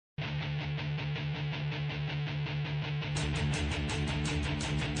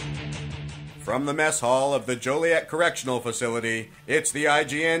From the mess hall of the Joliet Correctional Facility, it's the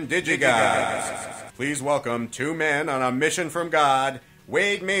IGN Digigods. Please welcome two men on a mission from God,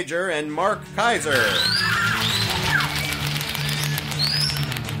 Wade Major and Mark Kaiser.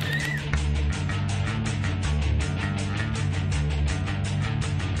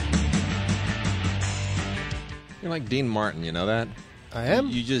 You're like Dean Martin, you know that? I am?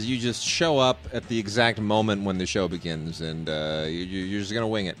 You just show up at the exact moment when the show begins, and you're just going to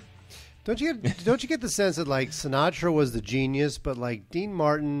wing it. Don't you get the sense that like Sinatra was the genius, but like Dean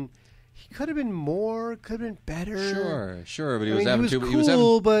Martin, he could have been more, could have been better. Sure, but he was having too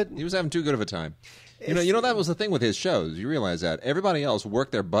good of a time. You know that was the thing with his shows. You realize that everybody else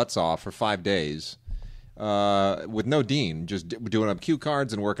worked their butts off for 5 days. With no Dean, just doing up cue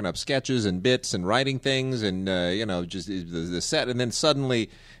cards and working up sketches and bits and writing things and, just the set. And then suddenly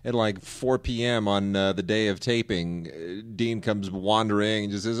at like 4 p.m. on the day of taping, Dean comes wandering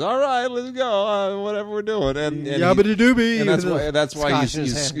and just says, all right, let's go, whatever we're doing. And that's why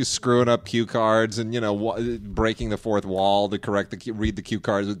he's screwing up cue cards and, breaking the fourth wall to read the cue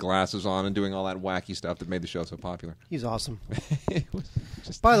cards with glasses on and doing all that wacky stuff that made the show so popular. He's awesome.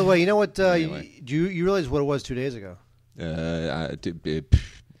 By the way, you know what? Anyway. Do you realize what it was 2 days ago?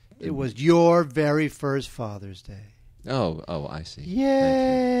 It was your very first Father's Day. Oh, I see.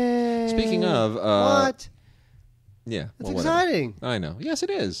 Yay! Speaking of... what? Yeah. It's exciting. I know. Yes,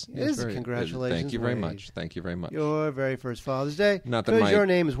 it is. It is. Congratulations, Thank you very Wade. much. Thank you very much. Your very first Father's Day. Not that your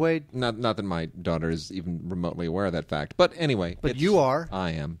name is Wade. Not that my daughter is even remotely aware of that fact. But anyway. But you are.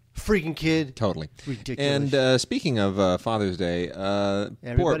 I am. Freaking kid. Totally. Ridiculous. And speaking of Father's Day, poor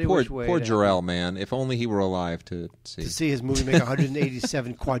Jarrell, man. If only he were alive to see. To see his movie make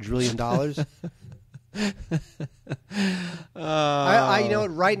 $187 quadrillion. You know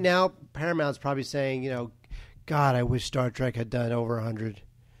what? Right now, Paramount's probably saying, God, I wish Star Trek had done over 100.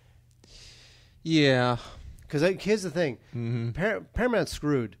 Yeah. Because here's the thing. Mm-hmm. Paramount's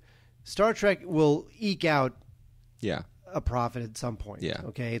screwed. Star Trek will eke out a profit at some point. Yeah.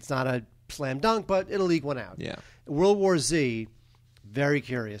 Okay? It's not a slam dunk, but it'll eke one out. Yeah. World War Z, very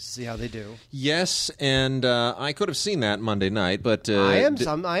curious to see how they do. Yes, and I could have seen that Monday night, but... I am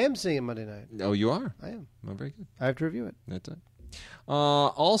seeing it Monday night. Oh, you are? I am. Oh, very good. I have to review it. That's it.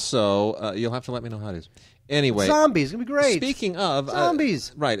 Also, you'll have to let me know how it is. Anyway, zombies, gonna be great. Speaking of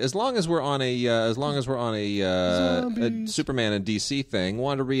zombies, right? As long as we're on a Superman and DC thing,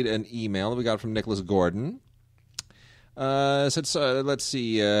 wanted to read an email that we got from Nicholas Gordon. Let's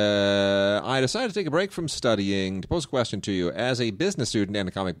see. I decided to take a break from studying to pose a question to you. As a business student and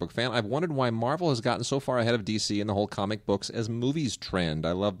a comic book fan, I've wondered why Marvel has gotten so far ahead of DC in the whole comic books as movies trend.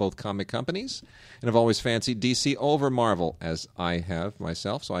 I love both comic companies and have always fancied DC over Marvel, as I have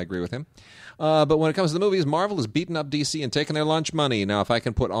myself, so I agree with him. But when it comes to the movies, Marvel has beaten up DC and taken their lunch money. Now, if I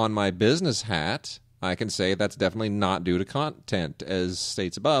can put on my business hat, I can say that's definitely not due to content. As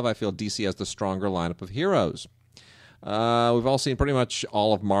states above, I feel DC has the stronger lineup of heroes. We've all seen pretty much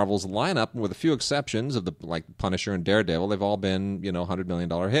all of Marvel's lineup, with a few exceptions of like Punisher and Daredevil. They've all been, $100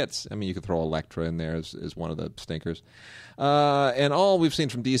 million hits. I mean, you could throw Elektra in there as one of the stinkers. And all we've seen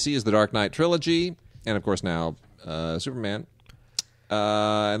from DC is the Dark Knight trilogy, and of course now Superman.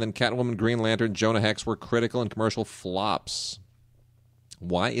 And then Catwoman, Green Lantern, Jonah Hex were critical and commercial flops.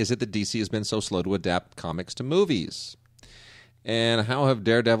 Why is it that DC has been so slow to adapt comics to movies? And how have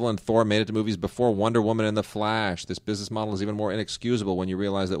Daredevil and Thor made it to movies before Wonder Woman and The Flash? This business model is even more inexcusable when you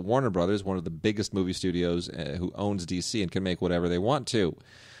realize that Warner Brothers, one of the biggest movie studios who owns DC and can make whatever they want to.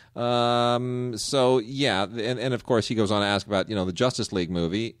 And of course he goes on to ask about, the Justice League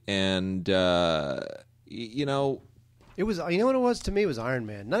movie, and, It was, what it was to me? It was Iron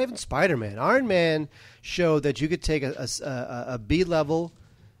Man. Not even Spider-Man. Iron Man showed that you could take a B-level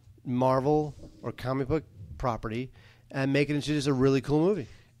Marvel or comic book property and make it into just a really cool movie.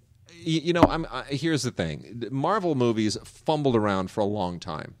 Here's the thing. Marvel movies fumbled around for a long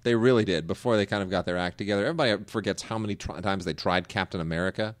time. They really did, before they kind of got their act together. Everybody forgets how many times they tried Captain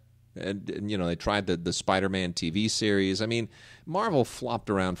America. And they tried the Spider-Man TV series. I mean, Marvel flopped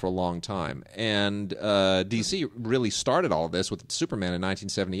around for a long time. And DC really started all of this with Superman in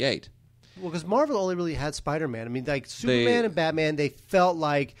 1978. Well, because Marvel only really had Spider-Man. I mean, like Superman and Batman, they felt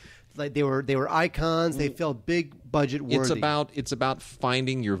like they were icons. They felt big budget worthy. It's about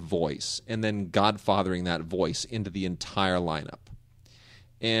finding your voice and then godfathering that voice into the entire lineup.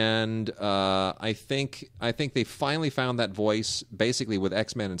 And I think they finally found that voice basically with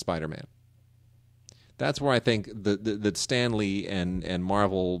X-Men and Spider-Man. That's where I think that Stan Lee and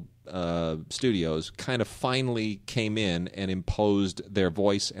Marvel studios kind of finally came in and imposed their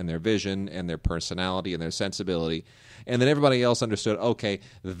voice and their vision and their personality and their sensibility, and then everybody else understood, okay,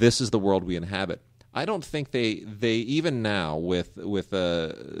 this is the world we inhabit. I don't think they even now with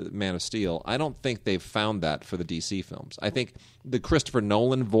Man of Steel, I don't think they've found that for the DC films. I think the Christopher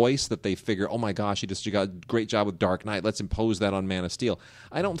Nolan voice that they figure, oh my gosh, you got a great job with Dark Knight, let's impose that on Man of Steel.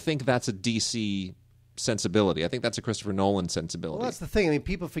 I don't think that's a DC sensibility. I think that's a Christopher Nolan sensibility. Well, that's the thing. I mean,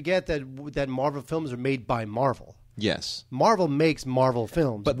 people forget that Marvel films are made by Marvel. Yes. Marvel makes Marvel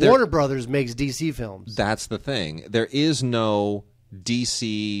films. But Warner Brothers makes DC films. That's the thing. There is no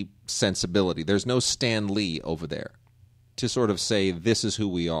DC sensibility. There's no Stan Lee over there to sort of say this is who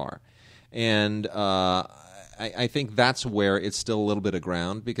we are. And I think that's where it's still a little bit of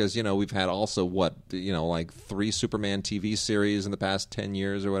ground because, we've had also like 3 Superman TV series in the past 10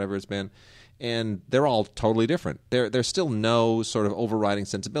 years or whatever it's been. And they're all totally different. There's still no sort of overriding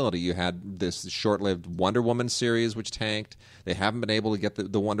sensibility. You had this short-lived Wonder Woman series, which tanked. They haven't been able to get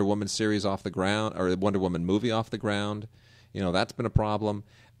the Wonder Woman series off the ground, or the Wonder Woman movie off the ground. That's been a problem.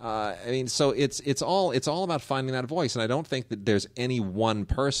 So it's all about finding that voice, and I don't think that there's any one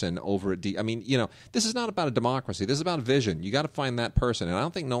person over at this is not about a democracy. This is about vision. You got to find that person, and I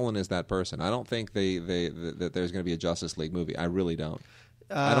don't think Nolan is that person. I don't think that there's going to be a Justice League movie. I really don't.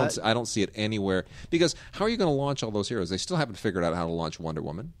 I don't see it anywhere because how are you going to launch all those heroes? They still haven't figured out how to launch Wonder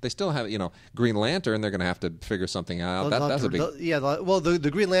Woman. They still have Green Lantern. They're going to have to figure something out. That's a big the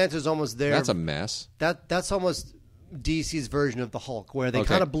Green Lantern is almost there. That's a mess. That's almost DC's version of the Hulk, where they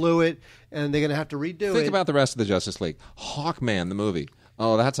kind of blew it, and they're going to have to redo it. Think about the rest of the Justice League. Hawkman, the movie.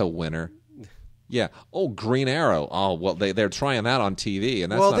 Oh, that's a winner. Yeah. Oh, Green Arrow. Oh, well, they're trying that on TV,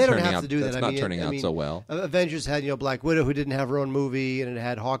 and that's not turning out. That's not turning out so well. Avengers had Black Widow, who didn't have her own movie, and it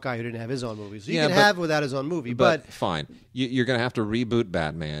had Hawkeye, who didn't have his own movie. So you can have it without his own movie, but fine. You're going to have to reboot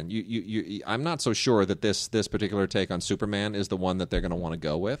Batman. I'm not so sure that this particular take on Superman is the one that they're going to want to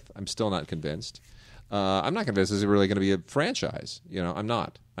go with. I'm still not convinced. I'm not convinced this is really going to be a franchise. I'm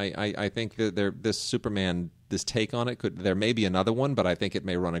not. I think that this Superman, this take on it, there may be another one, but I think it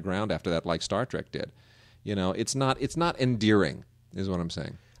may run aground after that, like Star Trek did. It's not endearing, is what I'm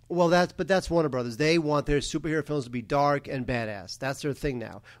saying. Well, that's Warner Brothers. They want their superhero films to be dark and badass. That's their thing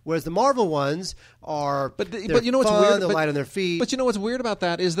now. Whereas the Marvel ones are, but what's weird? They're light on their feet. But what's weird about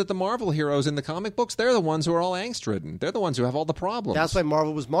that is that the Marvel heroes in the comic books, they're the ones who are all angst-ridden. They're the ones who have all the problems. That's why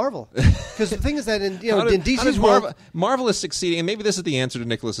Marvel was Marvel. Because the thing is that in DC's world, Marvel is succeeding, and maybe this is the answer to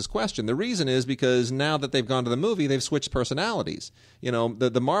Nicholas's question. The reason is because now that they've gone to the movie, they've switched personalities.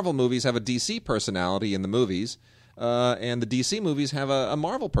 The Marvel movies have a DC personality in the movies. And the DC movies have a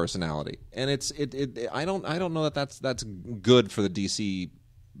Marvel personality, and I don't know that's good for the DC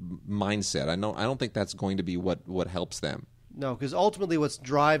mindset. I don't think that's going to be what helps them. No, because ultimately, what's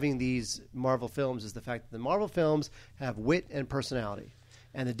driving these Marvel films is the fact that the Marvel films have wit and personality,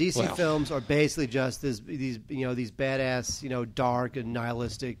 and the DC films are basically just these badass, dark and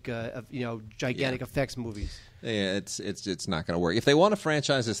nihilistic, gigantic effects movies. Yeah, it's not going to work. If they want to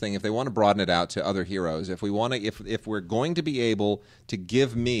franchise this thing, if they want to broaden it out to other heroes, if we're going to be able to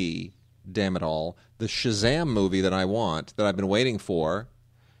give me, damn it all, the Shazam movie that I want, that I've been waiting for,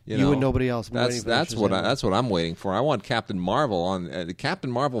 you and nobody else. That's what I'm waiting for. I want Captain Marvel on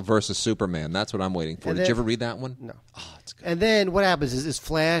Captain Marvel versus Superman. That's what I'm waiting for. Did you ever read that one? No. Oh, it's good. And then what happens is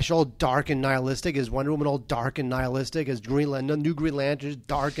Flash all dark and nihilistic? Is Wonder Woman all dark and nihilistic? Is New Green Lantern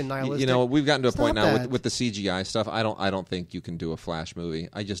dark and nihilistic? We've gotten to a point now with the CGI stuff. I don't think you can do a Flash movie.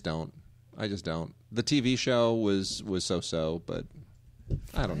 I just don't. The TV show was so, but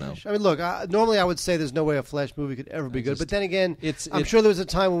I don't know. I mean, look, normally I would say there's no way a Flash movie could ever be good. But then again, I'm sure there was a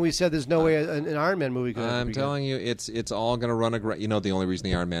time when we said there's no way an Iron Man movie could ever be good. I'm telling you, it's all going to run the only reason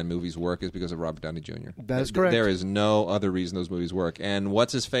the Iron Man movies work is because of Robert Downey Jr. That is correct. There is no other reason those movies work. And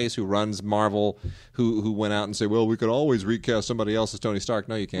what's-his-face who runs Marvel, who went out and said, well, we could always recast somebody else as Tony Stark.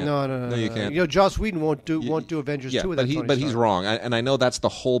 No, you can't. No, you can't. Joss Whedon won't do Avengers 2 without Tony Stark. But he's wrong. And I know that's the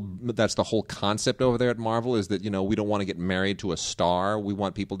whole concept over there at Marvel is that, we don't want to get married to a star. We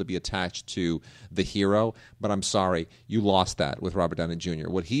want people to be attached to the hero, but I'm sorry, you lost that with Robert Downey Jr.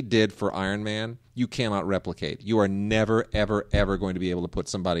 What he did for Iron Man, you cannot replicate. You are never, ever, ever going to be able to put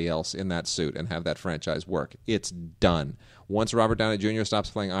somebody else in that suit and have that franchise work. It's done. Once Robert Downey Jr. stops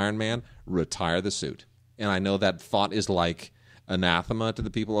playing Iron Man, retire the suit. And I know that thought is like anathema to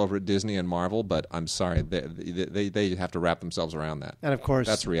the people over at Disney and Marvel, but I'm sorry, they have to wrap themselves around that. And of course,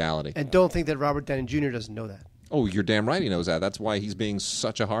 that's reality. And don't think that Robert Downey Jr. doesn't know that. Oh, you're damn right he knows that. That's why he's being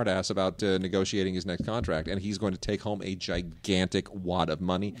such a hard ass about negotiating his next contract. And he's going to take home a gigantic wad of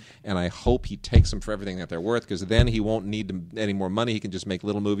money. And I hope he takes them for everything that they're worth, because then he won't need any more money. He can just make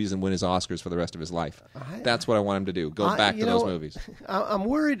little movies and win his Oscars for the rest of his life. That's what I want him to do. Go back to those movies. I'm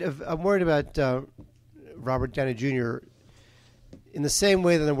worried about Robert Downey Jr. in the same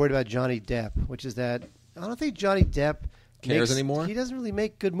way that I'm worried about Johnny Depp, which is that I don't think Johnny Depp cares anymore. He doesn't really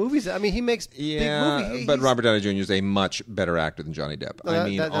make good movies. I mean, he makes big movies. But Robert Downey Jr. is a much better actor than Johnny Depp.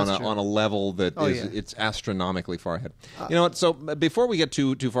 On a level that it's astronomically far ahead. You know what? So before we get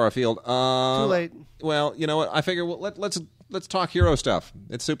too far afield, too late. Well, you know what? I figure let's talk hero stuff.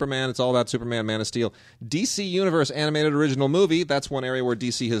 It's Superman. It's all about Superman, Man of Steel. DC Universe animated original movie. That's one area where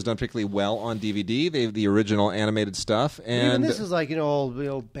DC has done particularly well on DVD. They have the original animated stuff. And even this is like old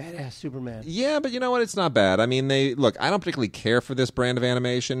badass Superman. Yeah, but you know what? It's not bad. I mean, I don't particularly care for this brand of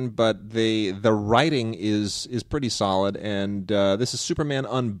animation, but the writing is pretty solid. And this is Superman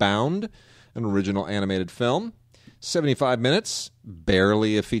Unbound, an original animated film. 75 minutes,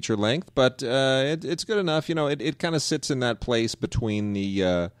 barely a feature length, but it's good enough. You know, it kind of sits in that place between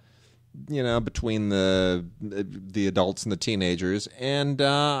the adults and the teenagers, and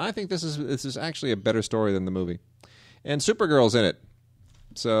I think this is actually a better story than the movie. And Supergirl's in it,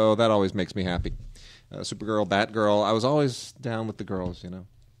 so that always makes me happy. Supergirl, Batgirl, I was always down with the girls, you know.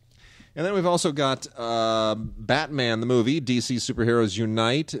 And then we've also got Batman, the movie, DC Superheroes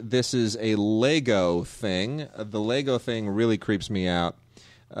Unite. This is a Lego thing. The Lego thing really creeps me out.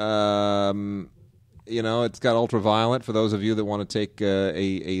 It's got Ultraviolet, for those of you that want to take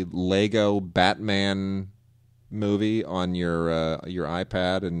a Lego Batman movie on your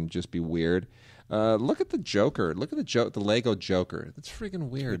iPad and just be weird. Look at the Joker. Look at the Lego Joker. That's freaking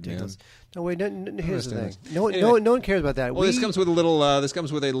weird, ridiculous. Man. No, wait. Here's the thing. No one cares about that. Well, this comes with a little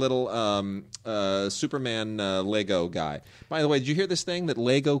Superman Lego guy. By the way, did you hear this thing that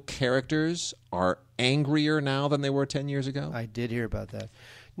Lego characters are angrier now than they were 10 years ago? I did hear about that.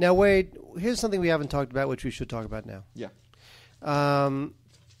 Now, Wade, here's something we haven't talked about, which we should talk about now. Yeah.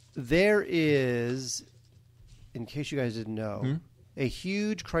 There is, in case you guys didn't know, a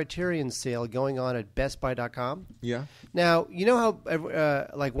huge Criterion sale going on at BestBuy.com. Yeah. Now, you know how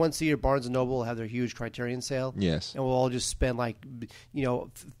like once a year Barnes & Noble will have their huge Criterion sale? Yes. And we'll all just spend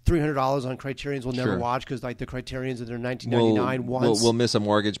 $300 on Criterions we'll never watch because the Criterions are their $19.99 once. We'll miss a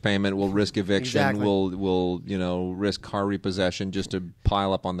mortgage payment. We'll risk eviction. Exactly. We'll risk car repossession just to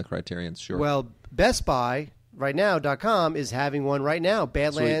pile up on the Criterions. Sure. Well, Best Buy right now.com is having one right now.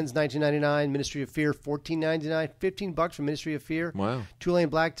 Badlands, $19.99. Ministry of Fear, $14.99. $15 for Ministry of Fear. Wow. Two-Lane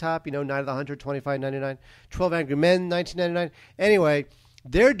Blacktop, Night of the Hunter, $25.99. 12 Angry Men, $19.99. Anyway,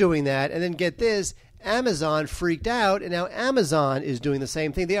 they're doing that, and then get this, Amazon freaked out, and now Amazon is doing the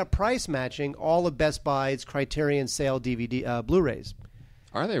same thing. They are price matching all of Best Buy's Criterion sale DVD Blu-rays.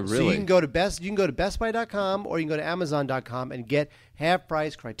 Are they really? So you can go to BestBuy.com or you can go to Amazon.com and get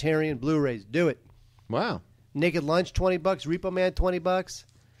half-price Criterion Blu-rays. Do it. Wow. Naked Lunch, $20. Repo Man, $20.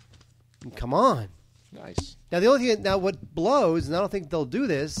 Come on. Nice. Now, the only thing, what blows, and I don't think they'll do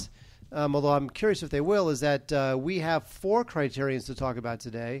this, although I'm curious if they will, is that we have 4 Criterions to talk about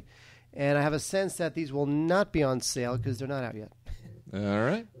today, and I have a sense that these will not be on sale because they're not out yet. All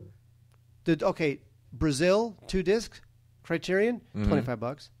right. Brazil, 2 discs, Criterion,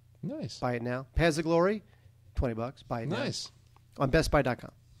 $25. Nice. Buy it now. Paths of Glory, $20. Buy it now. Nice. On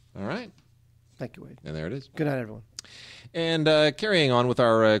BestBuy.com. All right. Thank you, Wade. And there it is. Good night, everyone. And carrying on with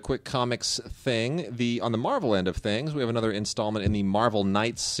our quick comics thing, on the Marvel end of things, we have another installment in the Marvel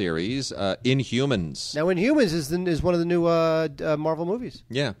Knights series, Inhumans. Now, Inhumans is one of the new Marvel movies.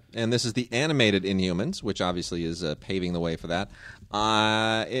 Yeah, and this is the animated Inhumans, which obviously is paving the way for that.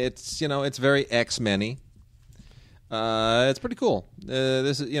 It's very X-Men-y. It's pretty cool.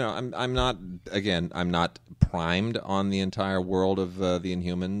 This is, I'm not primed on the entire world of the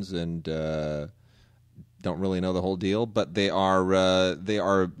Inhumans and don't really know the whole deal, but they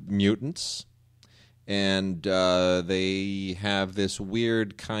are mutants, and they have this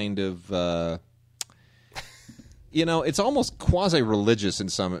weird kind of it's almost quasi-religious in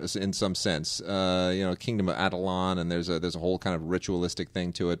some sense. Kingdom of Atalon, and there's a whole kind of ritualistic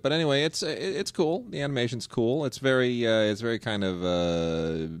thing to it. But anyway, it's cool. The animation's cool. It's very kind of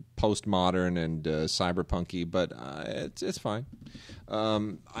postmodern and cyberpunky, but it's fine.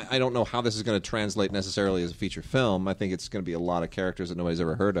 I don't know how this is going to translate necessarily as a feature film. I think it's going to be a lot of characters that nobody's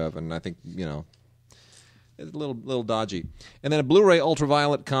ever heard of, and I think It's a little dodgy. And then a Blu-ray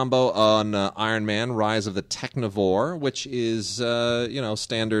Ultraviolet combo on Iron Man: Rise of the Technovore, which is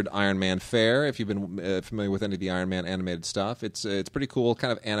standard Iron Man fare. If you've been familiar with any of the Iron Man animated stuff, it's pretty cool,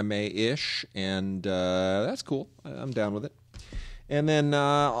 kind of anime-ish, and that's cool. I'm down with it. And then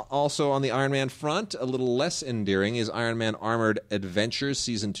also on the Iron Man front, a little less endearing, is Iron Man Armored Adventures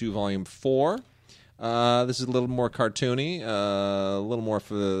Season 2, Volume 4. This is a little more cartoony, a little more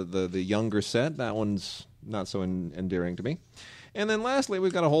for the younger set. That one's not so endearing to me. And then lastly,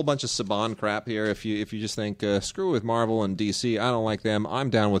 we've got a whole bunch of Saban crap here. If you just think, screw with Marvel and DC, I don't like them, I'm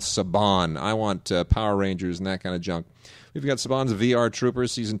down with Saban. I want Power Rangers and that kind of junk. We've got Saban's VR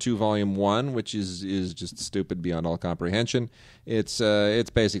Troopers Season 2, Volume 1, which is just stupid beyond all comprehension. It's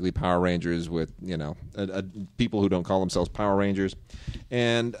basically Power Rangers with, people who don't call themselves Power Rangers.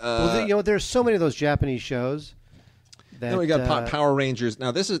 And there's so many of those Japanese shows. Then we got Power Rangers.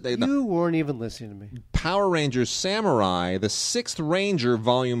 Now this is you weren't even listening to me. Power Rangers Samurai, the 6th Ranger,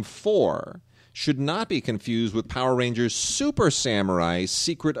 Volume 4, should not be confused with Power Rangers Super Samurai,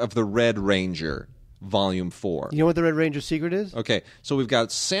 Secret of the Red Ranger, Volume 4. You know what the Red Ranger's secret is? Okay, so we've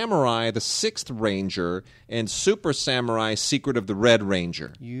got Samurai, the 6th Ranger, and Super Samurai, Secret of the Red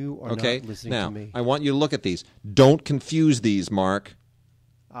Ranger. You are not listening now, to me. I want you to look at these. Don't confuse these, Mark.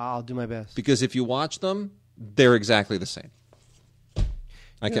 I'll do my best. Because if you watch them, they're exactly the same.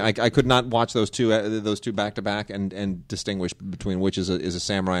 I could not watch those two back to back and distinguish between which is a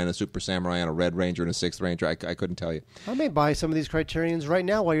samurai and a super samurai and a red ranger and a 6th ranger. I couldn't tell you. I may buy some of these Criterions right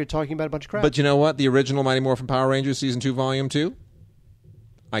now while you're talking about a bunch of crap. But you know what? The original Mighty Morphin Power Rangers Season 2, Volume 2,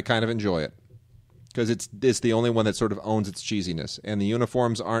 I kind of enjoy it. Because it's the only one that sort of owns its cheesiness. And the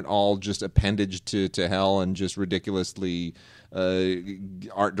uniforms aren't all just appendage to hell and just ridiculously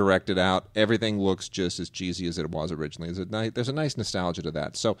art directed out. Everything looks just as cheesy as it was originally. There's a nice nostalgia to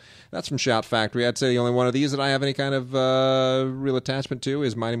that. So that's from Shout Factory. I'd say the only one of these that I have any kind of real attachment to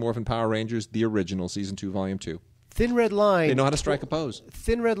is Mighty Morphin Power Rangers, the original, Season 2, Volume 2. Thin Red Line. They know how to strike a pose.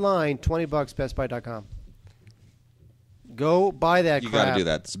 Thin Red Line, $20, bestbuy.com. Go buy that crap. You got to do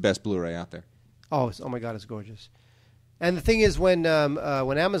that. It's the best Blu-ray out there. Oh my God, it's gorgeous. And the thing is, when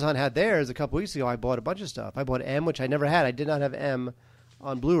Amazon had theirs a couple weeks ago, I bought a bunch of stuff. I bought M, which I never had. I did not have M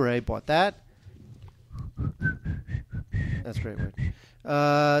on Blu-ray. Bought that. That's a great word.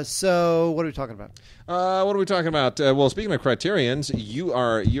 So what are we talking about? Well, speaking of Criterions,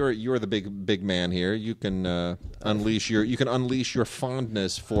 you're the big man here. You can unleash your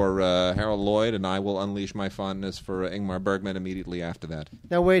fondness for Harold Lloyd, and I will unleash my fondness for Ingmar Bergman immediately after that.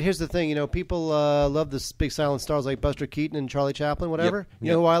 Now wait, here's the thing. People love this big silent stars like Buster Keaton and Charlie Chaplin, whatever. Yep.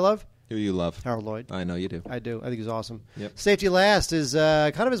 You know who I love? Who you love? Harold Lloyd. I know you do. I do. I think he's awesome. Yep. Safety Last is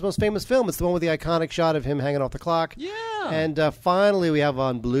kind of his most famous film. It's the one with the iconic shot of him hanging off the clock. Yeah. And finally, we have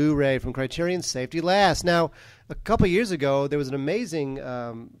on Blu-ray from Criterion, Safety Last. Now, a couple years ago, there was an amazing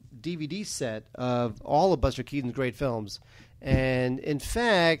DVD set of all of Buster Keaton's great films. And in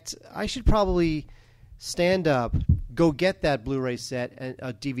fact, I should probably stand up, go get that Blu-ray set, and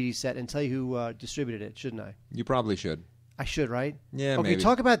a DVD set, and tell you who distributed it, shouldn't I? You probably should. I should, right? Yeah, okay, maybe.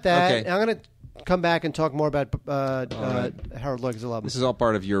 Talk about that. Okay. I'm going to come back and talk more about Harold Lloyd because I love him. This is all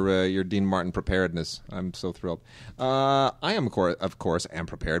part of your Dean Martin preparedness. I'm so thrilled. I am, of course, am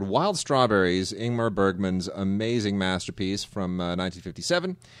prepared. Wild Strawberries, Ingmar Bergman's amazing masterpiece from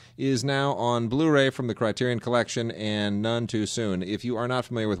 1957, is now on Blu-ray from the Criterion Collection, and none too soon. If you are not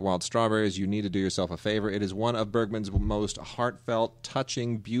familiar with Wild Strawberries, you need to do yourself a favor. It is one of Bergman's most heartfelt,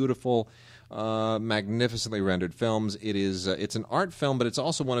 touching, beautiful, magnificently rendered films. It's an art film, but it's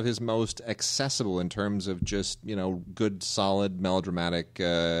also one of his most accessible in terms of just good, solid, melodramatic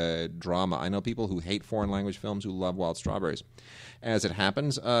drama. I know people who hate foreign language films who love Wild Strawberries. As it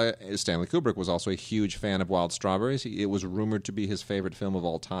happens, Stanley Kubrick was also a huge fan of Wild Strawberries. It was rumored to be his favorite film of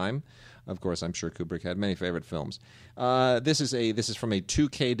all time. Of course, I'm sure Kubrick had many favorite films. This is from a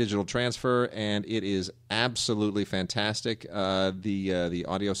 2K digital transfer, and it is absolutely fantastic. The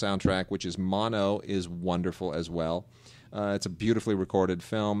audio soundtrack, which is mono, is wonderful as well. It's a beautifully recorded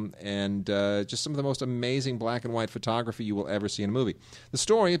film, and just some of the most amazing black and white photography you will ever see in a movie. The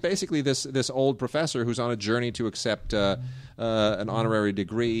story, basically, this old professor who's on a journey to accept an honorary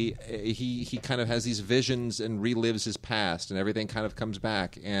degree. He kind of has these visions and relives his past, and everything kind of comes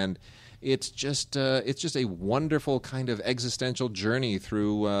back. And it's just a wonderful kind of existential journey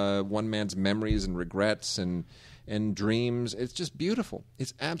through one man's memories and regrets and dreams. It's just beautiful.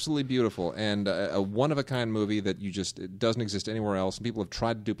 It's absolutely beautiful, and a one-of-a-kind movie that it doesn't exist anywhere else. People have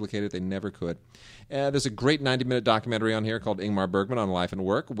tried to duplicate it. They never could. There's a great 90-minute documentary on here called Ingmar Bergman on Life and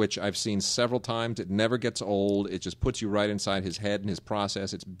Work, which I've seen several times. It never gets old. It just puts you right inside his head and his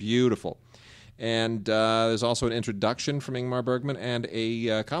process. It's beautiful. And there's also an introduction from Ingmar Bergman and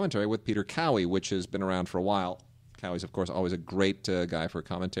a commentary with Peter Cowie, which has been around for a while. Cowie's, of course, always a great guy for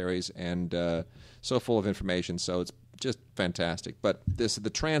commentaries and so full of information, so it's just fantastic. But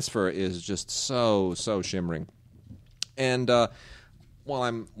the transfer is just so shimmering. And while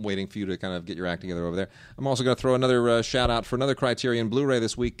I'm waiting for you to kind of get your act together over there, I'm also going to throw another shout-out for another Criterion Blu-ray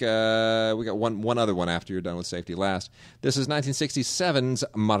this week. We got one other one after you're done with Safety Last. This is 1967's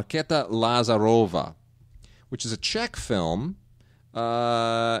Markéta Lazarova, which is a Czech film.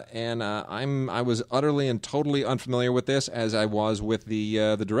 And I was utterly and totally unfamiliar with this, as I was with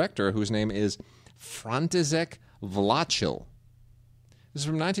the director, whose name is František Vlachil. This is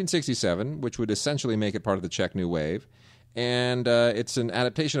from 1967, which would essentially make it part of the Czech New Wave. And it's an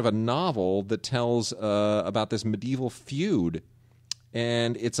adaptation of a novel that tells about this medieval feud.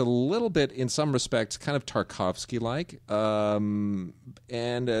 And it's a little bit, in some respects, kind of Tarkovsky-like. And,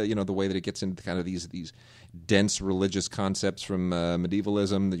 the way that it gets into kind of these dense religious concepts from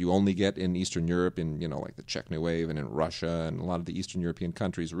medievalism that you only get in Eastern Europe, in, like the Czech New Wave and in Russia. And a lot of the Eastern European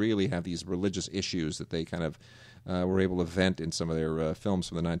countries really have these religious issues that they kind of were able to vent in some of their films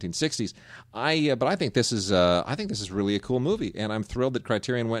from the 1960s. But I think this is really a cool movie, and I'm thrilled that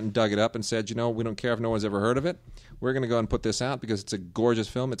Criterion went and dug it up and said, we don't care if no one's ever heard of it. We're going to go and put this out because it's a gorgeous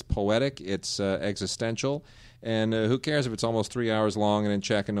film. It's poetic. It's existential. And who cares if it's almost 3 hours long and in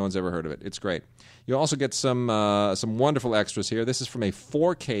Czech and no one's ever heard of it? It's great. You also get some wonderful extras here. This is from a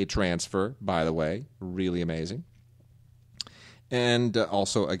 4K transfer, by the way. Really amazing. And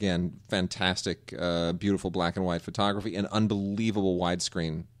also, again, fantastic, beautiful black and white photography and unbelievable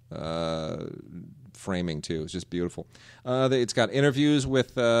widescreen framing, too. It's just beautiful. It's got interviews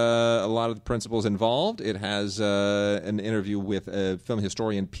with a lot of the principals involved. It has an interview with film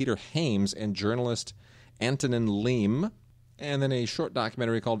historian Peter Hames and journalist Antonin Lehm, and then a short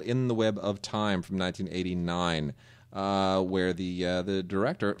documentary called In the Web of Time from 1989, where the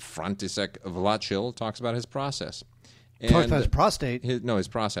director, František Vlachil, talks about his process. Talks about his prostate. His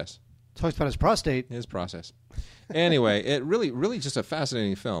process. Talks about his prostate. His process. Anyway, it really just a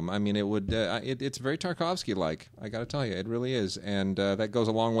fascinating film. I mean, it's very Tarkovsky-like. I got to tell you, it really is, and that goes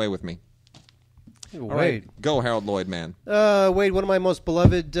a long way with me. Wade. All right, go Harold Lloyd, man. Wade, one of my most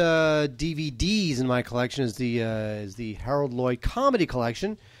beloved DVDs in my collection is the Harold Lloyd Comedy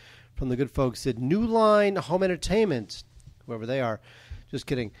Collection from the good folks at New Line Home Entertainment, whoever they are. Just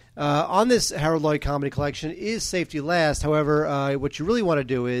kidding. On this Harold Lloyd Comedy Collection is Safety Last. However, what you really want to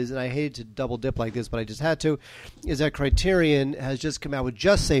do is, and I hate to double dip like this, but I just had to, is that Criterion has just come out with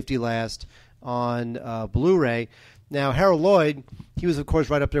just Safety Last on Blu-ray. Now, Harold Lloyd, he was, of course,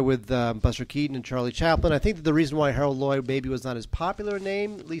 right up there with Buster Keaton and Charlie Chaplin. I think that the reason why Harold Lloyd maybe was not as popular a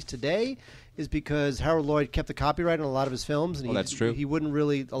name, at least today, is because Harold Lloyd kept the copyright on a lot of his films. And that's true. He wouldn't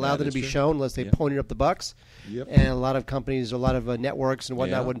really allow them to be shown unless they pointed up the bucks. Yep. And a lot of companies, a lot of networks and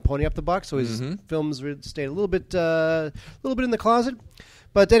whatnot wouldn't pony up the bucks, so his films stayed a little bit in the closet.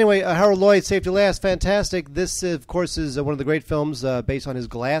 But anyway, Harold Lloyd, Safety Last, fantastic. This, of course, is one of the great films based on his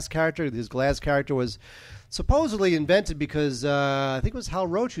Glass character. His Glass character was supposedly invented because I think it was Hal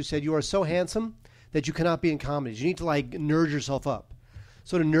Roach who said, "You are so handsome that you cannot be in comedies. You need to nerd yourself up."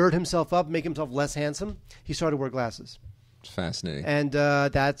 So to nerd himself up, make himself less handsome, he started to wear glasses. It's fascinating. And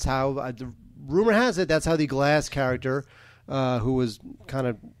that's how, the rumor has it, that's how the Glass character, who was kind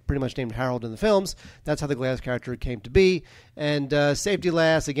of pretty much named Harold in the films, that's how the Glass character came to be. And Safety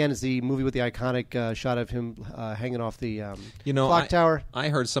Last, again, is the movie with the iconic shot of him hanging off the clock tower. I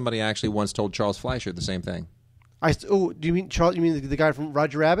heard somebody actually once told Charles Fleischer the same thing. Do you mean Charles? You mean the guy from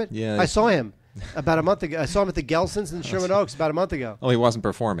Roger Rabbit? Yeah. I saw him about a month ago. I saw him at the Gelsons in Sherman Oaks about a month ago. Oh, he wasn't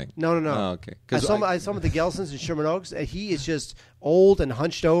performing? No. Oh, okay. I saw him at the Gelsons in Sherman Oaks. He is just old and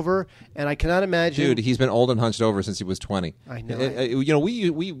hunched over, and I cannot imagine. Dude, he's been old and hunched over since he was 20. I know.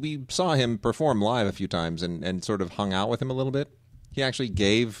 We saw him perform live a few times and sort of hung out with him a little bit. He actually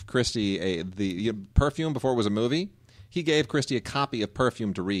gave Christy the Perfume before it was a movie. He gave Christy a copy of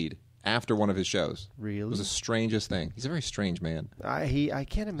Perfume to read after one of his shows. Really? It was the strangest thing. He's a very strange man. I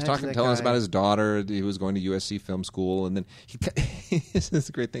can't imagine. He's telling us about his daughter who was going to USC Film School, and then this is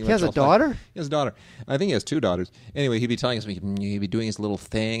the great thing. He has a daughter? He has a daughter. I think he has two daughters. Anyway, he'd be telling us he'd be doing his little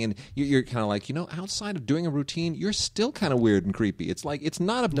thing, and you're kind of like, outside of doing a routine, you're still kind of weird and creepy. It's like, it's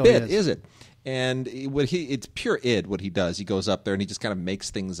not a bit, is it? And it's pure id what he does. He goes up there and he just kind of makes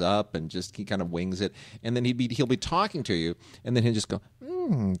things up and he kind of wings it. And then he'll be talking to you, and then he'll just go,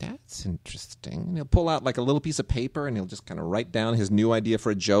 that's interesting. And he'll pull out like a little piece of paper and he'll just kind of write down his new idea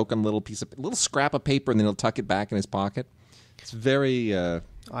for a joke on a little scrap of paper, and then he'll tuck it back in his pocket. It's very.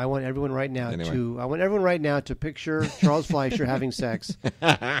 I want everyone right now Anyway. to picture Charles Fleischer having sex,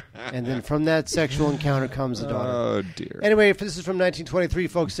 and then from that sexual encounter comes the daughter. Oh dear. Anyway, if this is from 1923,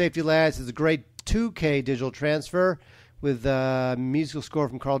 folks. Safety Last is a great 2K digital transfer with a musical score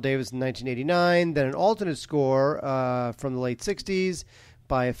from Carl Davis in 1989, then an alternate score from the late 60s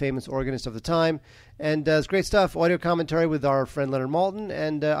by a famous organist of the time. And it's great stuff. Audio commentary with our friend Leonard Maltin.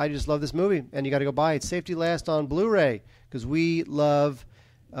 And I just love this movie. And you got to go buy it. Safety Last on Blu-ray because we love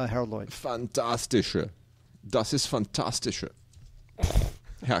Harold Lloyd. Fantastische. Das ist fantastische.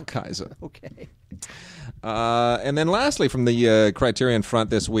 Herr Kaiser. Okay. And then lastly, from the Criterion front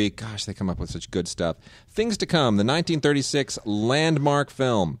this week, gosh, they come up with such good stuff. Things to Come, the 1936 landmark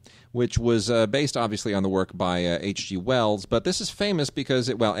film, which was based obviously on the work by H.G. Wells, but this is famous because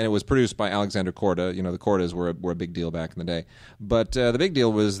it was produced by Alexander Korda. You know, the Kordas were a big deal back in the day. But the big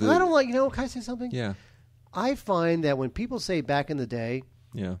deal was I don't like, can I say something? Yeah. I find that when people say back in the day,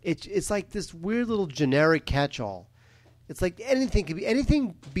 yeah, it's like this weird little generic catch-all. It's like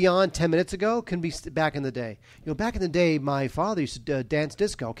anything beyond 10 minutes ago can be back in the day. You know, back in the day, my father used to dance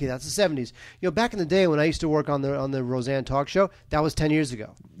disco. Okay, that's the 70s. You know, back in the day when I used to work on the Roseanne talk show, that was 10 years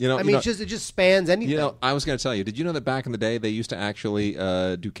ago. It just spans anything. You know, I was going to tell you. Did you know that back in the day they used to actually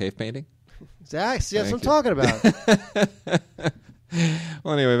do cave painting? Zach, see, that's what I'm talking about.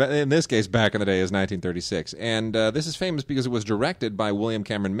 Well, anyway, in this case, back in the day is 1936, and this is famous because it was directed by William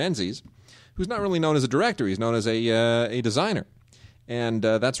Cameron Menzies, who's not really known as a director. He's known as a designer. And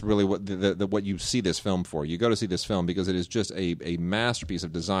that's really what you see this film for. You go to see this film because it is just a masterpiece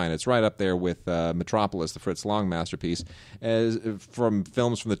of design. It's right up there with Metropolis, the Fritz Lang masterpiece, from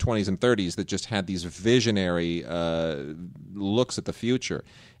films from the 20s and 30s that just had these visionary looks at the future.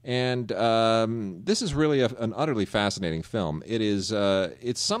 And this is really an utterly fascinating film. It is.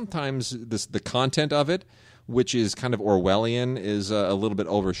 It's sometimes the content of it, which is kind of Orwellian, is a little bit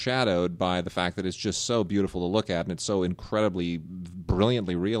overshadowed by the fact that it's just so beautiful to look at and it's so incredibly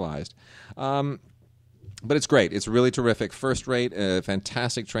brilliantly realized. But it's great. It's really terrific. First rate,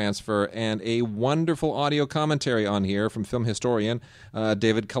 fantastic transfer, and a wonderful audio commentary on here from film historian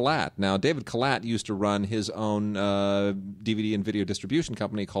David Kalat. Now, David Kalat used to run his own DVD and video distribution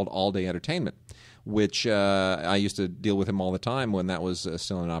company called All Day Entertainment, which I used to deal with him all the time when that was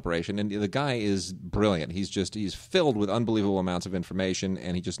still in operation. And the guy is brilliant. He's filled with unbelievable amounts of information,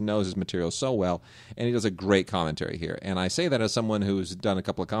 and he just knows his material so well, and he does a great commentary here. And I say that as someone who's done a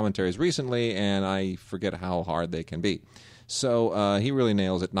couple of commentaries recently, and I forget how hard they can be. So he really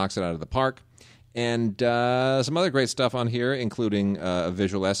nails it, knocks it out of the park. And some other great stuff on here, including a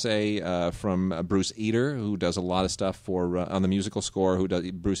visual essay from Bruce Eder, who does a lot of stuff for on the musical score.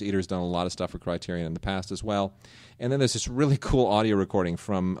 Bruce Eder's done a lot of stuff for Criterion in the past as well. And then there's this really cool audio recording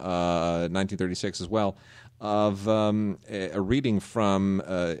from 1936 as well of a reading from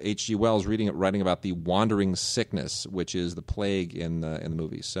H.G. Wells writing about the wandering sickness, which is the plague in the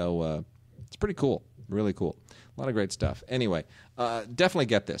movie. So it's pretty cool, really cool. A lot of great stuff. Anyway, definitely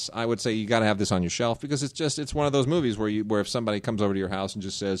get this. I would say you got to have this on your shelf because it's one of those movies where if somebody comes over to your house and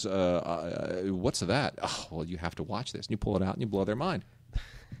just says, "What's that?" Oh, well, you have to watch this. And you pull it out and you blow their mind.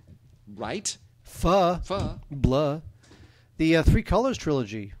 Right? Blah. The Three Colors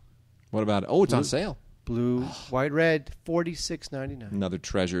trilogy. What about it? Oh, it's on sale. Blue, white, red, $46.99. Another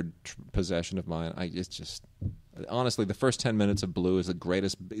treasured possession of mine. It's just. Honestly, the first 10 minutes of Blue is the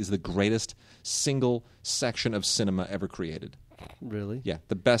greatest single section of cinema ever created. Really? Yeah,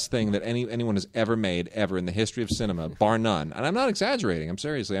 the best thing that anyone has ever made ever in the history of cinema, bar none. And I'm not exaggerating. I'm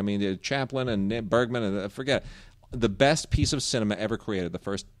seriously. I mean, Chaplin and Bergman and forget it. The best piece of cinema ever created. The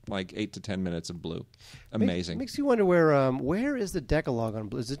first 8 to 10 minutes of Blue, amazing. Makes you wonder where is the Decalogue on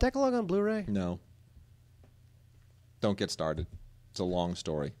Blu? Is the Decalogue on Blu-ray? No. Don't get started. It's a long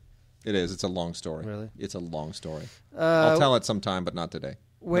story. It is. It's a long story. Really? It's a long story. I'll tell it sometime, but not today.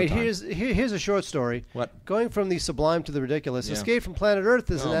 Wait, here's a short story. What? Going from the sublime to the ridiculous. Yeah. Escape from Planet Earth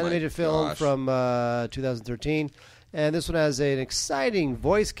is an Oh, animated film gosh. from 2013. And this one has an exciting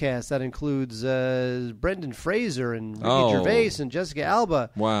voice cast that includes Brendan Fraser and Ricky Gervais and Jessica Alba.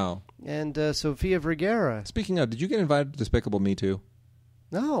 Wow. And Sofia Vergara. Speaking of, did you get invited to Despicable Me Too?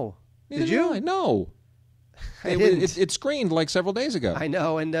 No. Neither Did you? I? No. I didn't. It screened several days ago. I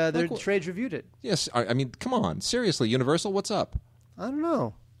know, and their Like what? trades reviewed it. Yes. I mean, come on. Seriously, Universal, what's up? I don't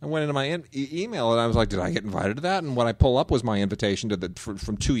know. I went into my email and I was like, did I get invited to that? And what I pull up was my invitation to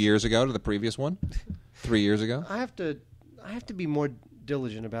from 2 years ago to the previous one, 3 years ago. I have to be more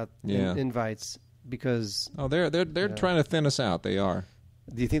diligent about Yeah. invites because. Oh, they're trying to thin us out. They are.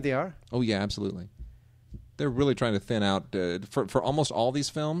 Do you think they are? Oh yeah, absolutely. They're really trying to thin out for almost all these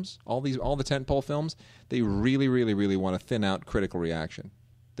films, all the tentpole films. They really, really, really want to thin out critical reaction.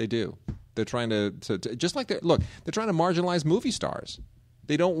 They do. They're trying to just like they're trying to marginalize movie stars.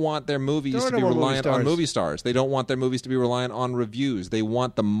 They don't want their movies to be reliant on movie stars. They don't want their movies to be reliant on reviews. They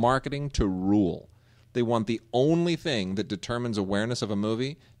want the marketing to rule. They want the only thing that determines awareness of a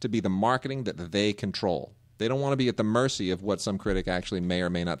movie to be the marketing that they control. They don't want to be at the mercy of what some critic actually may or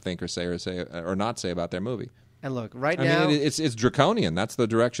may not think or say or not say about their movie. And look, now, it's draconian. That's the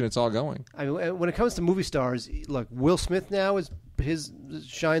direction it's all going. I mean, when it comes to movie stars, look, Will Smith now his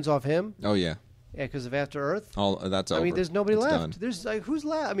shines off him. Oh yeah. Yeah, because of After Earth. That's over. I mean, there's nobody left. Done. There's who's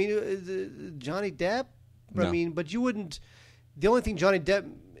left? I mean, Johnny Depp. No. I mean, but you wouldn't. The only thing Johnny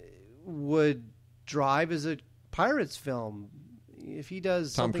Depp would drive is a Pirates film. If he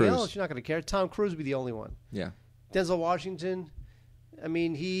does something else, you're not going to care. Tom Cruise would be the only one. Yeah. Denzel Washington. I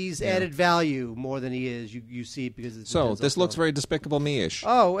mean, he's added value more than he is. You see it because it's so this looks very Despicable Me-ish.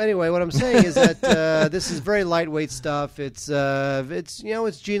 Oh, anyway, what I'm saying is that this is very lightweight stuff. It's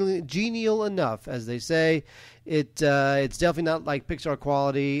genial enough, as they say. It's definitely not like Pixar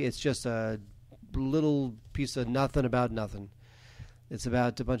quality. It's just a little piece of nothing about nothing. It's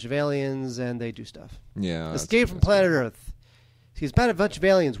about a bunch of aliens and they do stuff. Yeah. Escape from Planet Earth. See, it's about a bunch of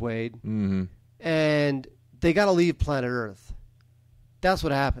aliens, Wade, and they got to leave Planet Earth. That's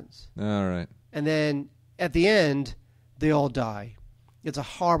what happens. All right. And then at the end, they all die. It's a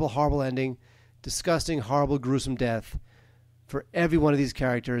horrible, horrible ending. Disgusting, horrible, gruesome death for every one of these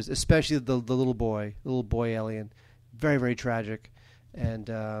characters, especially the little boy alien. Very, very tragic. And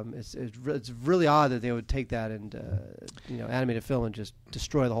it's really odd that they would take that and animate a film and just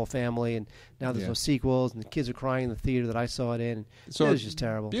destroy the whole family. And now there's no sequels, and the kids are crying in the theater that I saw it in. So it was just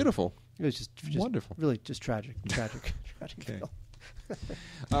terrible. Beautiful. It was just wonderful. Really just tragic Okay. film.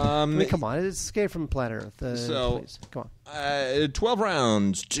 I mean, come on, it's Escape from Planet Earth. Please, come on. 12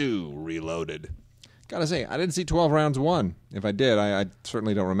 Rounds 2 Reloaded. Gotta say, I didn't see 12 Rounds 1. If I did, I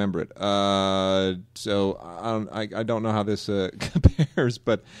certainly don't remember it. So I don't know how this compares,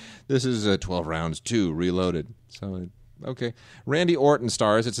 but this is 12 Rounds 2 Reloaded. So okay. Randy Orton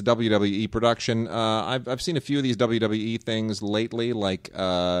stars. It's a WWE production. I've seen a few of these WWE things lately, like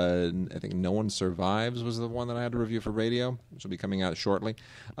I think No One Survives was the one that I had to review for radio, which will be coming out shortly.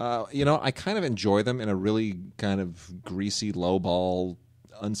 I kind of enjoy them in a really kind of greasy, lowball,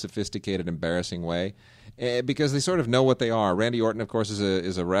 unsophisticated, embarrassing way. Because they sort of know what they are. Randy Orton, of course,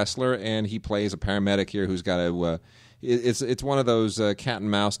 is a wrestler, and he plays a paramedic here who's got to... It's one of those cat and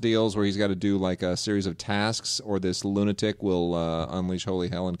mouse deals where he's got to do like a series of tasks, or this lunatic will unleash holy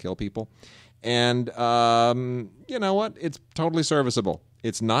hell and kill people. And you know what? It's totally serviceable.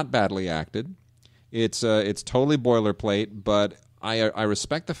 It's not badly acted. It's totally boilerplate, but I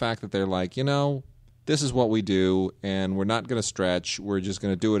respect the fact that they're like, this is what we do, and we're not going to stretch. We're just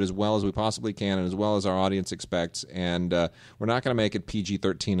going to do it as well as we possibly can and as well as our audience expects, and we're not going to make it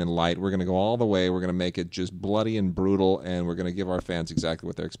PG-13 and light. We're going to go all the way. We're going to make it just bloody and brutal, and we're going to give our fans exactly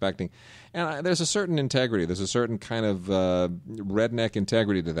what they're expecting. And there's a certain integrity. There's a certain kind of redneck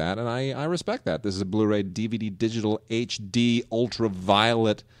integrity to that, and I respect that. This is a Blu-ray, DVD, digital, HD,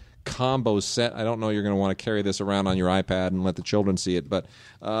 ultraviolet combo set. I don't know you're going to want to carry this around on your iPad and let the children see it, but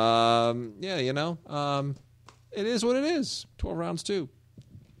it is what it is. 12 Rounds 2.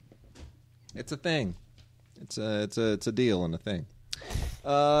 It's a thing. It's a deal and a thing.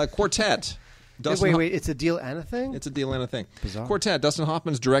 Quartet. Wait, it's a deal and a thing? It's a deal and a thing. Bizarre. Quartet, Dustin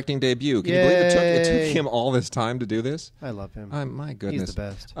Hoffman's directing debut. Can you believe it took him all this time to do this? I love him. My goodness. He's the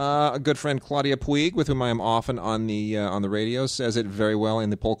best. A good friend, Claudia Puig, with whom I am often on the radio, says it very well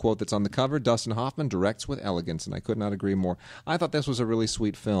in the poll quote that's on the cover. Dustin Hoffman directs with elegance, and I could not agree more. I thought this was a really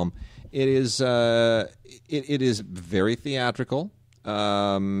sweet film. It is it is very theatrical.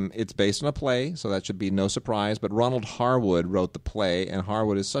 It's based on a play, so that should be no surprise. But Ronald Harwood wrote the play, and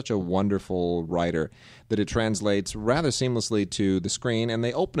Harwood is such a wonderful writer that it translates rather seamlessly to the screen, and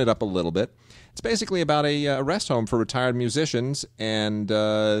they open it up a little bit. It's basically about a rest home for retired musicians, and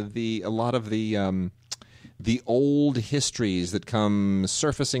a lot of the old histories that come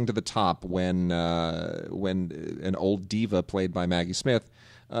surfacing to the top when an old diva played by Maggie Smith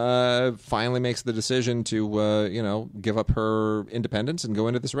finally makes the decision to give up her independence and go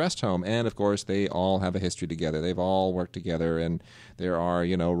into this rest home. And of course, they all have a history together. They've all worked together, and there are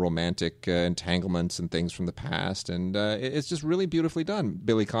romantic entanglements and things from the past. And it's just really beautifully done.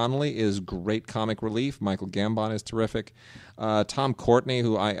 Billy Connolly is great comic relief. Michael Gambon is terrific. Tom Courtenay,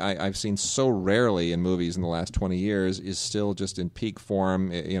 who I've seen so rarely in movies in the last 20 years, is still just in peak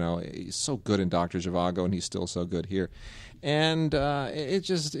form. He's so good in Dr. Zhivago, and he's still so good here. And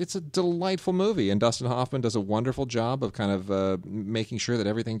it's a delightful movie, and Dustin Hoffman does a wonderful job of kind of making sure that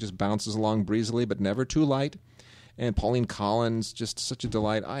everything just bounces along breezily, but never too light. And Pauline Collins, just such a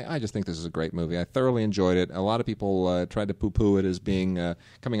delight. I just think this is a great movie. I thoroughly enjoyed it. A lot of people tried to poo-poo it as being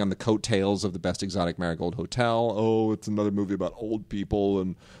coming on the coattails of the Best Exotic Marigold Hotel. Oh, it's another movie about old people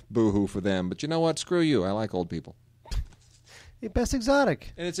and boo-hoo for them. But you know what? Screw you. I like old people. Best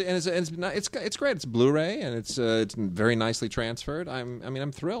Exotic. And it's great. It's Blu-ray and it's very nicely transferred.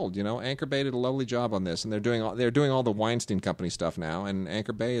 I'm thrilled. Anchor Bay did a lovely job on this, and they're doing all the Weinstein Company stuff now. And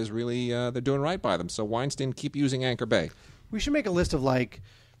Anchor Bay is really they're doing right by them. So Weinstein, keep using Anchor Bay. We should make a list of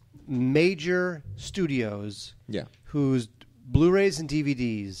major studios, whose Blu-rays and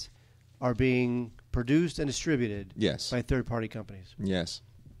DVDs are being produced and distributed, by third-party companies. Yes,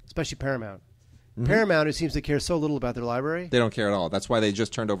 especially Paramount. Mm-hmm. Paramount, who seems to care so little about their library. They don't care at all. That's why they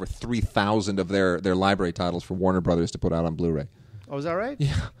just turned over 3,000 of their library titles for Warner Brothers to put out on Blu-ray. Oh, is that right?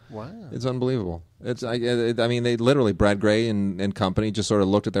 Yeah. Wow. It's unbelievable. They literally, Brad Gray and company just sort of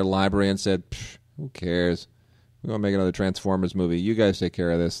looked at their library and said, who cares? We want to make another Transformers movie. You guys take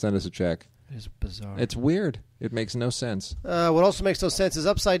care of this. Send us a check. It's bizarre. It's weird. It makes no sense. What also makes no sense is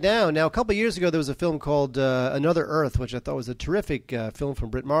Upside Down. Now, a couple of years ago, there was a film called Another Earth, which I thought was a terrific film from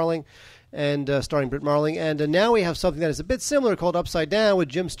Britt Marling, and starring Britt Marling. And now we have something that is a bit similar called Upside Down with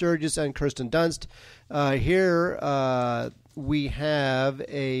Jim Sturgis and Kirsten Dunst. Here we have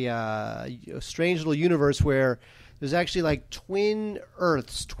a strange little universe where there's actually twin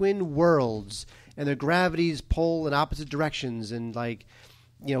Earths, twin worlds, and their gravities pull in opposite directions, and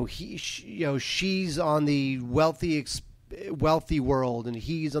she's on the wealthy world, and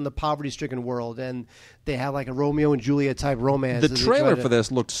he's on the poverty-stricken world, and they have a Romeo and Juliet type romance. The trailer for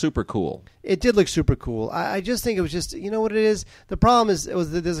this looked super cool. It did look super cool. I just think it was just, you know what it is? The problem is,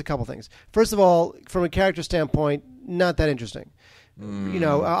 there's a couple things. First of all, from a character standpoint, not that interesting.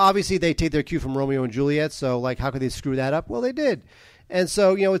 Obviously they take their cue from Romeo and Juliet, so how could they screw that up? Well, they did. And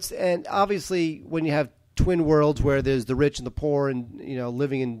so, and obviously when you have twin worlds where there's the rich and the poor and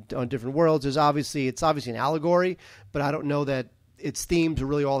living on different worlds, it's obviously an allegory, but I don't know that its themes are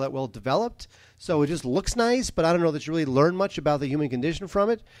really all that well developed. So it just looks nice, but I don't know that you really learn much about the human condition from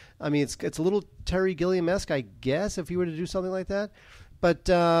it. I mean, it's a little Terry Gilliam-esque, I guess, if you were to do something like that. But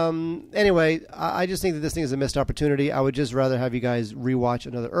anyway, I just think that this thing is a missed opportunity. I would just rather have you guys rewatch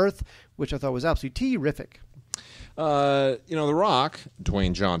Another Earth, which I thought was absolutely terrific. The Rock,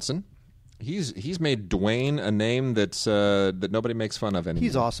 Dwayne Johnson, he's made Dwayne a name that nobody makes fun of anymore.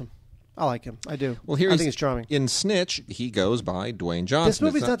 He's awesome. I like him. I do. Well, I think he's charming. In Snitch, he goes by Dwayne Johnson. This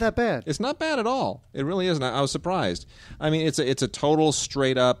movie's not that bad. It's not bad at all. It really isn't. I was surprised. I mean, it's a total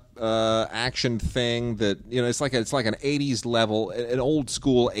straight up action thing that it's like an 80s level, an old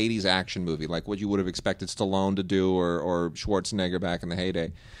school 80s action movie, like what you would have expected Stallone to do or Schwarzenegger back in the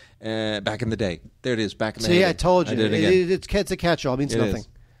heyday. Back in the day. There it is. Back in the heyday. I told you. It's a catch-all. It means nothing. Is.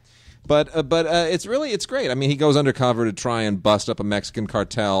 But it's great. I mean, he goes undercover to try and bust up a Mexican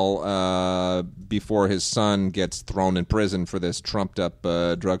cartel before his son gets thrown in prison for this trumped up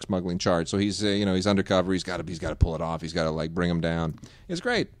drug smuggling charge. So he's undercover. He's got to pull it off. He's got to bring him down. It's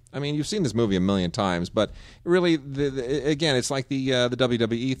great. I mean, you've seen this movie a million times, but really, again, it's like the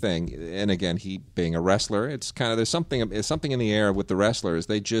WWE thing. And again, he being a wrestler, it's kind of there's something in the air with the wrestlers.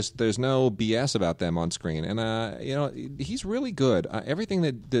 There's no BS about them on screen, and he's really good. Everything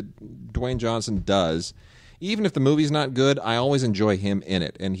that Dwayne Johnson does, even if the movie's not good, I always enjoy him in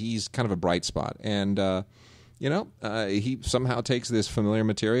it, and he's kind of a bright spot. And he somehow takes this familiar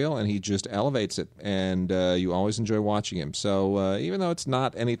material and he just elevates it, and you always enjoy watching him. So even though it's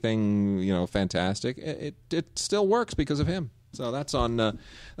not anything fantastic, it still works because of him. So that's on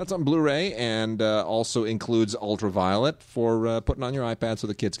Blu-ray, and also includes Ultraviolet for putting on your iPad so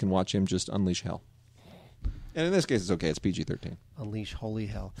the kids can watch him just unleash hell. And in this case, it's okay. It's PG-13. Unleash holy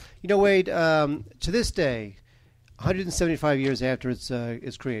hell. Wade, to this day, 175 years after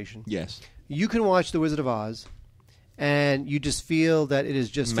its creation. Yes. You can watch The Wizard of Oz, and you just feel that it is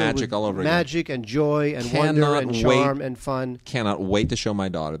just magic all over magic again. And joy and wonder and charm and fun. Cannot wait to show my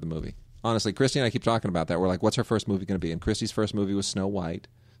daughter the movie. Honestly, Christy and I keep talking about that. We're like, what's her first movie going to be? And Christy's first movie was Snow White,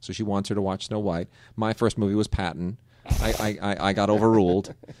 so she wants her to watch Snow White. My first movie was Patton. I got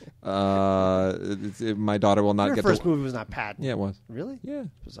overruled. My daughter will not Your get first movie was not Patton. Yeah, it was. Really? Yeah.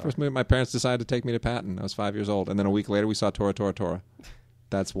 Bizarre. First movie, my parents decided to take me to Patton. I was 5 years old. And then a week later, we saw Tora, Tora, Tora.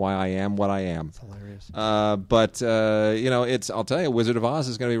 That's why I am what I am. That's hilarious. But I'll tell you, Wizard of Oz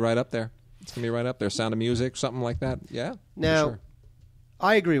is going to be right up there. It's going to be right up there. Sound of Music, something like that. Yeah. Now, sure.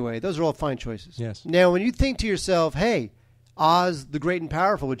 I agree, Wade. Those are all fine choices. Yes. Now, when you think to yourself, hey, Oz the Great and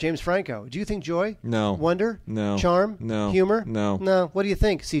Powerful with James Franco. Do you think joy? No. Wonder? No. Charm? No. Humor? No. No. What do you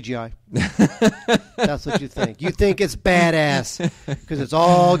think? CGI. That's what you think. You think it's badass because it's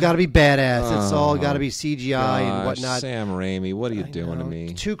all got to be badass. It's all got to be CGI and whatnot. Sam Raimi, what are you doing to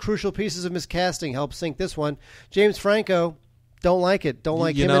me? Two crucial pieces of miscasting help sink this one. James Franco, don't like it. Don't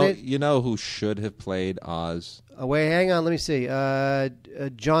like him in it. You know who should have played Oz? Wait, hang on. Let me see.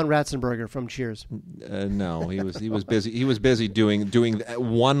 John Ratzenberger from Cheers. No, he was busy. He was busy doing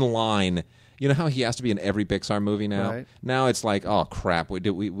one line. You know how he has to be in every Pixar movie now? Right. Now it's like, oh crap,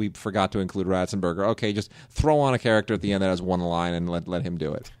 we forgot to include Ratzenberger. Okay, just throw on a character at the end that has one line and let him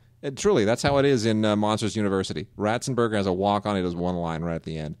do it. Truly, that's how it is in Monsters University. Ratzenberger has a walk on. He does one line right at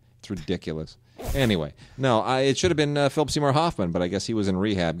the end. It's ridiculous. Anyway, no, it should have been Philip Seymour Hoffman, but I guess he was in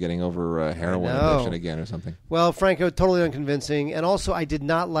rehab getting over heroin addiction again or something. Well, Franco, totally unconvincing. And also, I did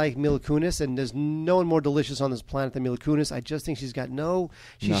not like Mila Kunis, and there's no one more delicious on this planet than Mila Kunis. I just think she's got she's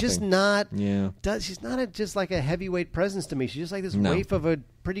Nothing. just not, Yeah. She's not just like a heavyweight presence to me. She's just like this waif of a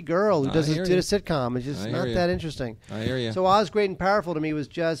pretty girl who did a sitcom. It's just not that interesting. I hear you. So Oz Great and Powerful to me was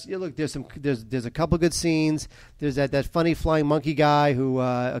just, look, there's a couple good scenes. There's that funny flying monkey guy who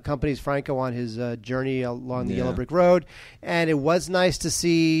accompanies Franco on his journey along the Yellow Brick Road. And it was nice to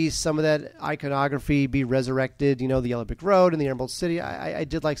see some of that iconography be resurrected, the Yellow Brick Road and the Emerald City. I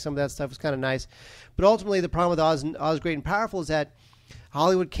did like some of that stuff. It was kind of nice. But ultimately, the problem with Oz Great and Powerful is that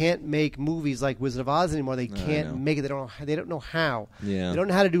Hollywood can't make movies like Wizard of Oz anymore. They can't make it. They don't know how. Yeah. They don't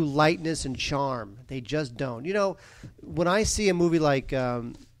know how to do lightness and charm. They just don't. When I see a movie like,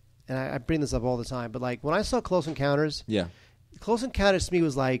 and I bring this up all the time, but like when I saw Close Encounters, Close Encounters to me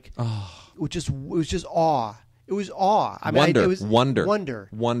was like, it was just awe. It was awe. I mean, it was wonder.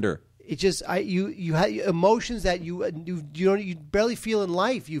 It just you had emotions that you barely feel in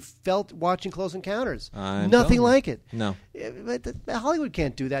life. You felt watching Close Encounters. Nothing like it. No, but Hollywood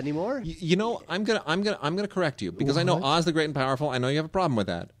can't do that anymore. I'm gonna correct you because I know Oz the Great and Powerful. I know you have a problem with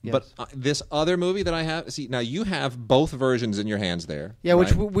that. Yes. But this other movie that I have, now you have both versions in your hands there. Yeah,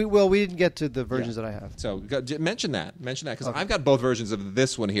 right? which we didn't get to the versions that I have. So mention that because I've got both versions of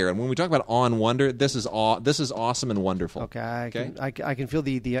this one here. And when we talk about awe and wonder, this is awesome and wonderful. Okay, I can feel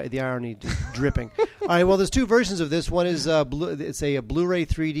the irony dripping. All right, well, there's two versions of this. One is it's a Blu-ray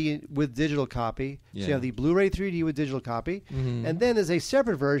 3D with digital copy. So you have the Blu-ray 3D with digital copy, and then there's a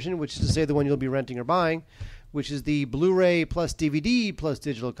separate version, which is to say the one you'll be renting or buying, which is the Blu-ray plus DVD plus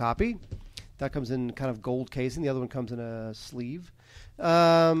digital copy. That comes in kind of gold casing. The other one comes in a sleeve,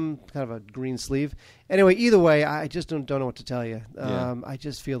 kind of a green sleeve. Anyway, either way, I just don't know what to tell you. I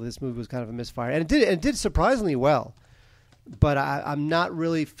just feel this movie was kind of a misfire, and it did surprisingly well. But I'm not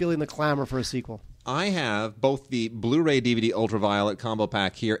really feeling the clamor for a sequel. I have both the Blu-ray DVD Ultraviolet combo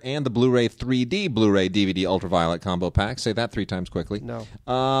pack here and the Blu-ray 3D Blu-ray DVD Ultraviolet combo pack. Say that 3 times quickly. No.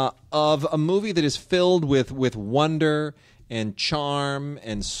 Of a movie that is filled with wonder and charm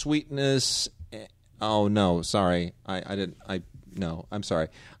and sweetness. Oh, no, sorry. No, I'm sorry.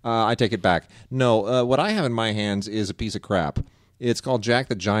 I take it back. No, what I have in my hands is a piece of crap. It's called Jack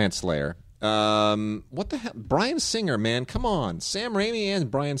the Giant Slayer. What the hell? Bryan Singer, man, come on. Sam Raimi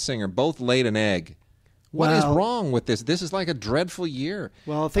and Bryan Singer both laid an egg. What is wrong with this? This is like a dreadful year.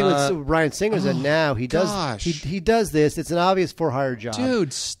 Well, the thing with Bryan Singer is that now he does he does this. It's an obvious for-hire job.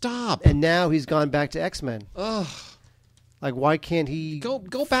 Dude, stop. And now he's gone back to X-Men. Ugh. Like, why can't he go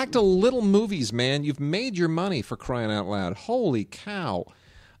back to little movies, man? You've made your money, for crying out loud. Holy cow.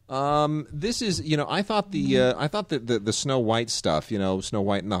 This is, I thought the Snow White stuff, Snow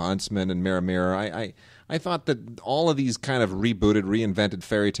White and the Huntsman and Mirror Mirror. I thought that all of these kind of rebooted, reinvented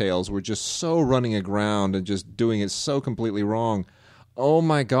fairy tales were just so running aground and just doing it so completely wrong. Oh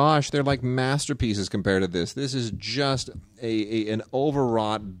my gosh, they're like masterpieces compared to this. This is just an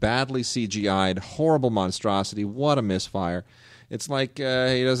overwrought, badly CGI'd, horrible monstrosity. What a misfire. It's like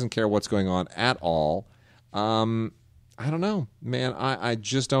he doesn't care what's going on at all. I don't know, man. I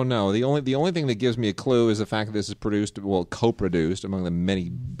just don't know. The only thing that gives me a clue is the fact that this is co-produced among the many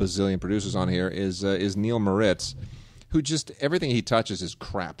bazillion producers on here is Neil Moritz, who just everything he touches is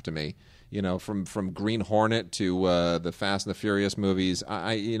crap to me. From Green Hornet to the Fast and the Furious movies.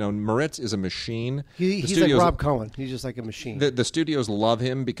 Moritz is a machine. He's like Rob Cohen. He's just like a machine. The studios love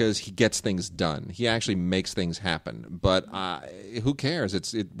him because he gets things done. He actually makes things happen. But who cares?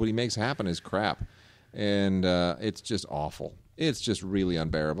 What he makes happen is crap. And it's just awful. It's just really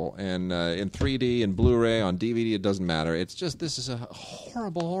unbearable. And in 3D and Blu-ray, on DVD, it doesn't matter. It's just, this is a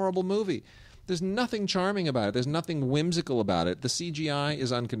horrible, horrible movie. There's nothing charming about it. There's nothing whimsical about it. The CGI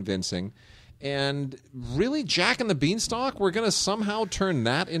is unconvincing. And really, Jack and the Beanstalk, we're going to somehow turn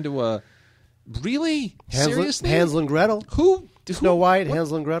that into a Really? Seriously? Hansel and Gretel. Who? Snow White,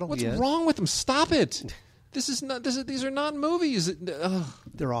 Hansel and Gretel. What's yes. wrong with them? Stop it! These are not movies.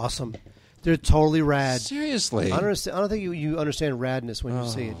 They're awesome. They're totally rad. Seriously, I don't think you understand radness when you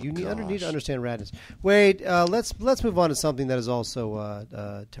see it. You need to understand radness. Wait, let's move on to something that is also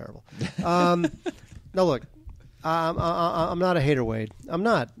terrible. Now look, I'm not a hater, Wade. I'm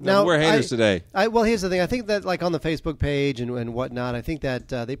not. Now we're haters today. Well, here's the thing. I think that like on the Facebook page and whatnot, I think that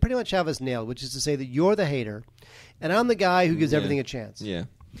they pretty much have us nailed, which is to say that you're the hater, and I'm the guy who gives everything a chance. Yeah.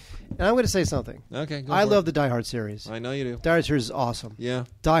 And I'm going to say something. Okay, go I for love it. the Die Hard series. I know you do. Die Hard series is awesome. Yeah.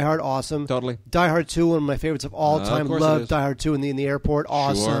 Die Hard, awesome. Totally. Die Hard 2, one of my favorites of all time. Of course Love it is. Die Hard 2 in the airport.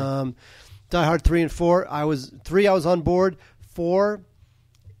 Awesome. Sure. Die Hard 3 and 4. I was on board. 4,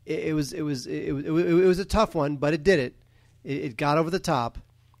 it was a tough one, but it did it. It got over the top.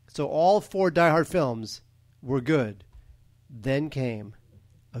 So all 4 Die Hard films were good. Then came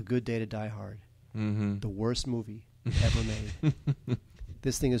A Good Day to Die Hard. Mm-hmm. The worst movie ever made.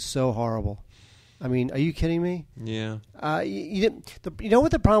 This thing is so horrible. I mean, are you kidding me? Yeah. You know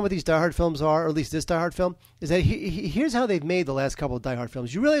what the problem with these Die Hard films are, or at least this Die Hard film, is that here's how they've made the last couple of Die Hard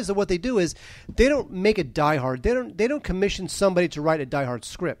films. You realize that what they do is they don't make a Die Hard. They don't commission somebody to write a Die Hard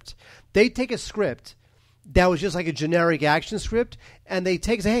script. They take a script that was just like a generic action script, and they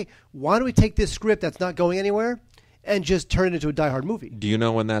say, hey, why don't we take this script that's not going anywhere and just turn it into a Die Hard movie? Do you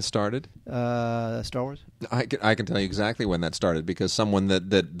know when that started? Star Wars? I can tell you exactly when that started because someone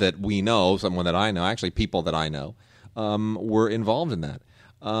that we know, someone that I know, actually people that I know, were involved in that.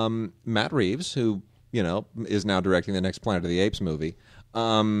 Matt Reeves, who is now directing the next Planet of the Apes movie.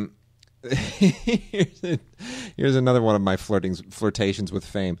 Here's another one of my flirtations with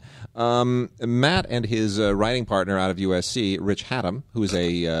fame. Matt and his writing partner out of USC, Rich Hatem, who's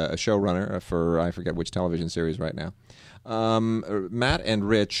a showrunner for I forget which television series right now. Matt and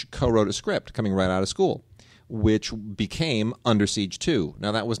Rich co-wrote a script coming right out of school, which became Under Siege 2.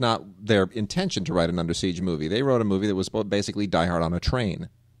 Now, that was not their intention to write an Under Siege movie. They wrote a movie that was basically Die Hard on a train.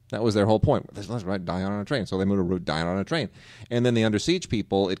 That was their whole point. Let's write Die Hard on a train. So they moved to Die Hard on a train. And then the Under Siege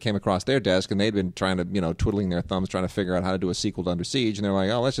people, it came across their desk, and they'd been trying to, twiddling their thumbs, trying to figure out how to do a sequel to Under Siege. And they're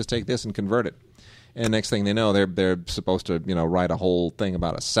like, oh, let's just take this and convert it. And next thing they know, they're supposed to, write a whole thing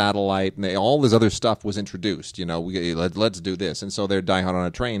about a satellite. And all this other stuff was introduced. Let's do this. And so their Die Hard on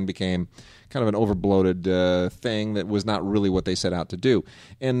a Train became kind of an overbloated thing that was not really what they set out to do.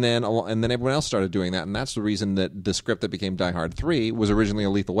 And then everyone else started doing that. And that's the reason that the script that became Die Hard 3 was originally a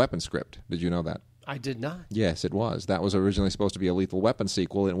Lethal Weapon script. Did you know that? I did not. Yes, it was. That was originally supposed to be a Lethal Weapon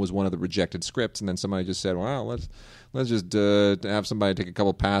sequel, and it was one of the rejected scripts. And then somebody just said, "Well, let's just have somebody take a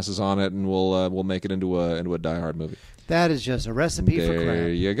couple passes on it, and we'll make it into a Die Hard movie." That is just a recipe for crap. There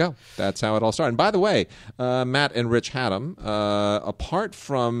you go. That's how it all started. And by the way, Matt and Rich Hatem, apart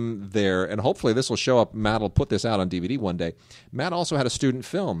from their, and hopefully this will show up, Matt will put this out on DVD one day, Matt also had a student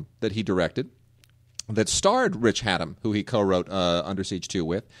film that he directed that starred Rich Hatem, who he co-wrote Under Siege 2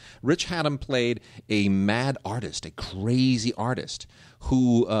 with. Rich Hatem played a mad artist, a crazy artist,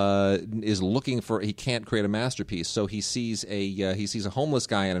 who is looking for, he can't create a masterpiece, so he sees a homeless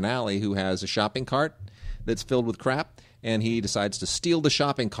guy in an alley who has a shopping cart that's filled with crap, and he decides to steal the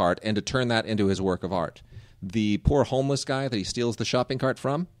shopping cart and to turn that into his work of art. The poor homeless guy that he steals the shopping cart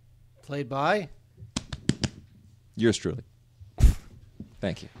from? Played by? Yours truly.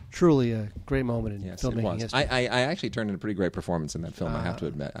 Thank you. Truly a great moment in Yes, filmmaking it was. history. I actually turned in a pretty great performance in that film, I have to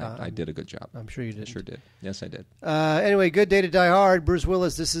admit. I did a good job. I'm sure you did. I sure did. Yes, I did. Anyway, Good Day to Die Hard. Bruce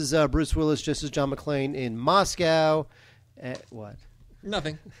Willis. This is Bruce Willis just as John McClane in Moscow. What?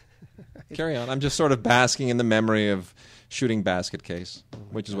 Nothing. Carry on. I'm just sort of basking in the memory of Shooting Basket Case,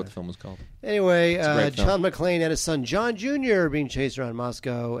 which is what the film was called. Anyway, great film. John McClane and his son John Jr. are being chased around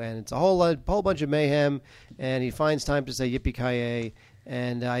Moscow, and it's a whole bunch of mayhem, and he finds time to say yippee-ki-yay,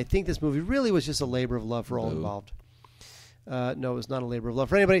 and I think this movie really was just a labor of love for all involved. No, it's not a labor of love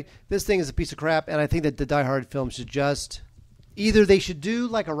for anybody. This thing is a piece of crap, and I think that the Die Hard film should just, either they should do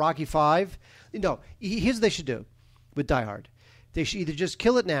like a Rocky V. No, here's what they should do with Die Hard. They should either just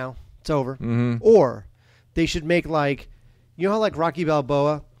kill it now, it's over, or they should make like, you know how like Rocky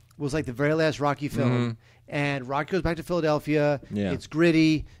Balboa was like the very last Rocky film, and Rocky goes back to Philadelphia, it's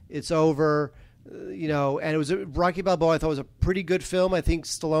gritty, it's over, and it was Rocky Balboa I thought was a pretty good film. I think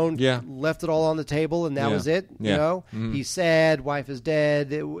Stallone left it all on the table, and that was it, He's sad, wife is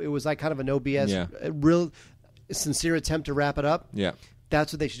dead, it was like kind of a no BS, a real sincere attempt to wrap it up.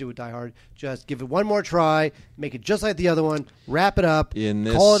 That's what they should do with Die Hard. Just give it one more try, make it just like the other one, wrap it up,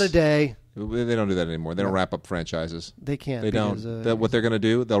 call it a day. They don't do that anymore. They don't wrap up franchises. They can't. They don't. What they're going to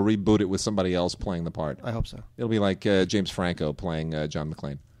do, they'll reboot it with somebody else playing the part. I hope so. It'll be like James Franco playing John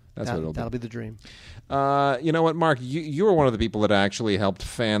McClane. That's what it'll be. That'll be the dream. You know what, Mark? You were one of the people that actually helped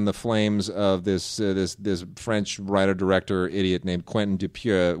fan the flames of this French writer-director idiot named Quentin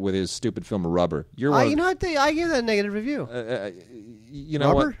Dupieux with his stupid film Rubber. You're one You know what? I gave that a negative review. you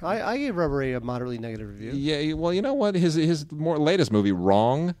know Rubber? what? I gave Rubber a moderately negative review. Yeah, well, you know what? His more latest movie,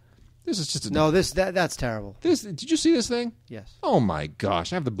 Wrong. This is just that's terrible. Did you see this thing? Yes. Oh my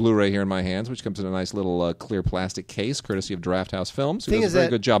gosh! I have the Blu-ray here in my hands, which comes in a nice little clear plastic case, courtesy of Draft House Films, who does a very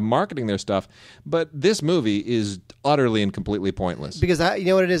good job marketing their stuff. But this movie is utterly and completely pointless. Because you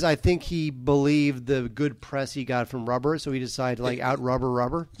know what it is? I think he believed the good press he got from Rubber, so he decided to out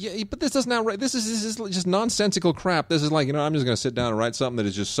Rubber. Yeah, but this doesn't outright. This is just nonsensical crap. This is like, I'm just going to sit down and write something that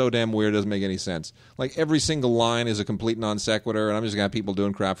is just so damn weird it doesn't make any sense. Like every single line is a complete non sequitur, and I'm just going to have people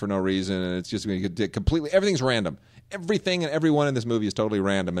doing crap for no reason, and it's just going to completely everything's random. Everything and everyone in this movie is totally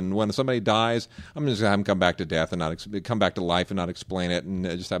random, and when somebody dies, I'm just going to have them come back to death and not come back to life and not explain it, and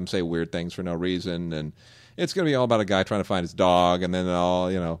just have them say weird things for no reason, and it's going to be all about a guy trying to find his dog, and then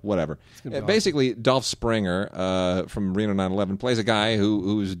whatever. Basically, awesome. Dolph Springer from Reno 9/11 plays a guy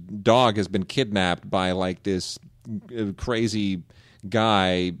whose dog has been kidnapped by like this crazy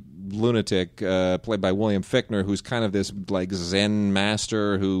guy, lunatic, played by William Fichtner, who's kind of this like Zen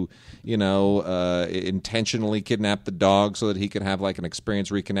master who intentionally kidnapped the dog so that he could have like an experience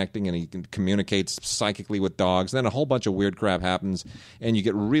reconnecting, and he communicates psychically with dogs. And then a whole bunch of weird crap happens, and you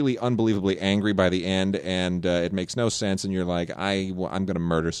get really unbelievably angry by the end, and it makes no sense, and you're like, I'm going to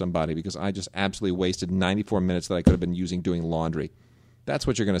murder somebody because I just absolutely wasted 94 minutes that I could have been using doing laundry. That's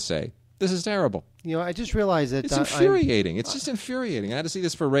what you're going to say. This is terrible. I just realized that it's infuriating. It's just infuriating. I had to see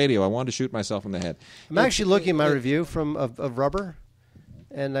this for radio. I wanted to shoot myself in the head. I'm actually looking at my review of Rubber,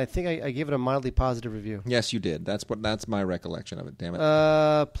 and I think I gave it a mildly positive review. Yes, you did. That's my recollection of it. Damn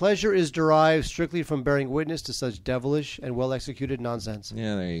it. Pleasure is derived strictly from bearing witness to such devilish and well-executed nonsense.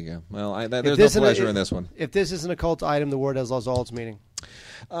 Yeah, there you go. Well, there's no pleasure in this one. If this isn't a cult item, the word has lost all its meaning.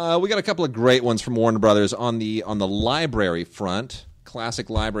 We got a couple of great ones from Warner Brothers on the library front. Classic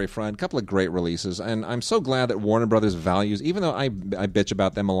library front, a couple of great releases, and I'm so glad that Warner Brothers values, even though I bitch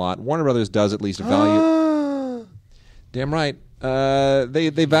about them a lot, Warner Brothers does at least value. Damn right.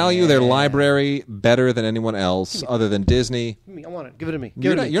 They value their library better than anyone else, other than Disney. I want it. Give it to me.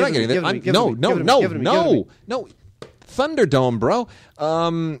 You're not getting it. No. Thunderdome, bro.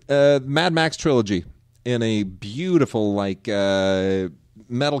 Mad Max trilogy in a beautiful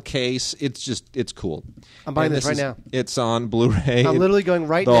metal case. It's cool. I'm buying this right now. It's on Blu-ray. I'm literally going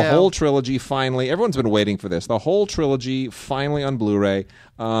right now. The whole trilogy finally. Everyone's been waiting for this. The whole trilogy finally on Blu-ray.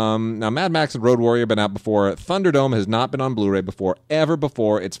 Now, Mad Max and Road Warrior have been out before. Thunderdome has not been on Blu-ray ever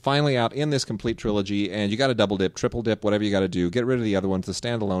before. It's finally out in this complete trilogy, and you got to double dip, triple dip, whatever you got to do. Get rid of the other ones, the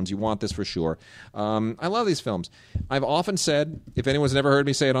standalones. You want this for sure. I love these films. I've often said, if anyone's never heard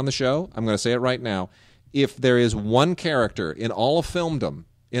me say it on the show, I'm going to say it right now. If there is one character in all of filmdom,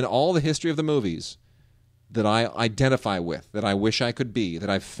 in all the history of the movies, that I identify with, that I wish I could be, that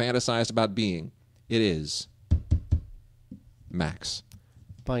I've fantasized about being, it is Max.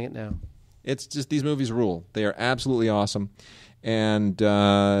 Buying it now. It's just, these movies rule. They are absolutely awesome. And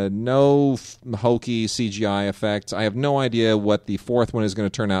no hokey CGI effects. I have no idea what the fourth one is going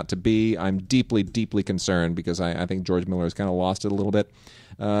to turn out to be. I'm deeply, deeply concerned because I think George Miller has kind of lost it a little bit.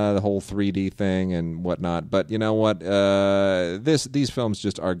 The whole 3D thing and whatnot. But you know what? These films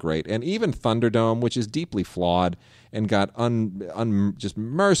just are great. And even Thunderdome, which is deeply flawed and got just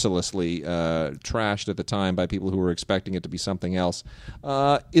mercilessly trashed at the time by people who were expecting it to be something else,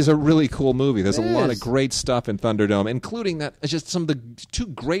 is a really cool movie. There's a lot of great stuff in Thunderdome, including just some of the two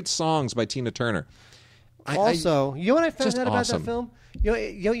great songs by Tina Turner. You know what I found out about that film? You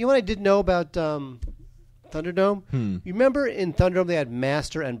know what I didn't know about Thunderdome? You remember in Thunderdome they had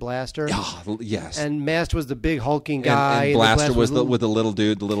Master and Blaster? Yes. And Master was the big hulking guy. And Blaster was with the little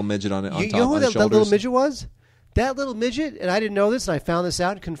dude, the little midget on top. You know who that little midget was? That little midget, and I didn't know this, and I found this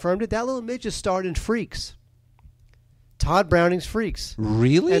out and confirmed it, that little midget starred in Freaks. Todd Browning's Freaks.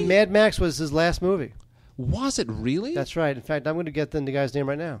 Really? And Mad Max was his last movie. Was it really? That's right. In fact, I'm going to get the guy's name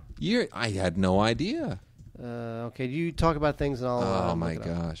right now. I had no idea. Okay, you talk about things and I'll... Oh, my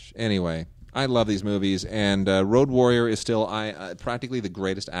gosh. Anyway, I love these movies, and Road Warrior is still practically the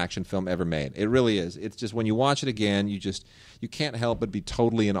greatest action film ever made. It really is. It's just when you watch it again, you can't help but be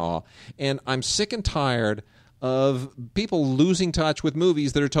totally in awe. And I'm sick and tired of people losing touch with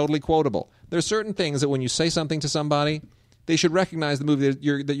movies that are totally quotable. There's certain things that when you say something to somebody, they should recognize the movie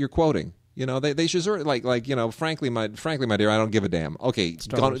that you're quoting. They should sort of frankly, my dear, I don't give a damn. Okay,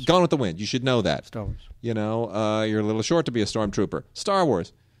 Gone with the Wind. You should know that. Star Wars. You're a little short to be a stormtrooper. Star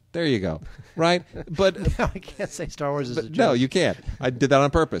Wars. There you go. Right? But No, I can't say Star Wars is a joke. no, you can't. I did that on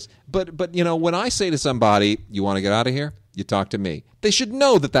purpose. But when I say to somebody, "You want to get out of here?" You talk to me. They should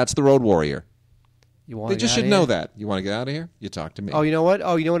know that that's the Road Warrior. They just should know that. You want to get out of here? You talk to me. Oh, you know what?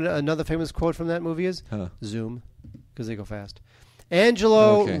 Another famous quote from that movie is? Zoom, because they go fast.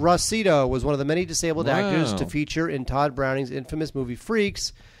 Angelo Rossito was one of the many disabled actors to feature in Todd Browning's infamous movie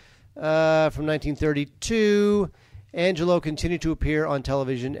Freaks from 1932. Angelo continued to appear on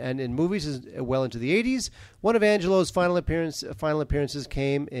television and in movies well into the 80s. One of Angelo's final appearances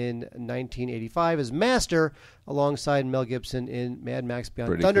came in 1985 as Master alongside Mel Gibson in Mad Max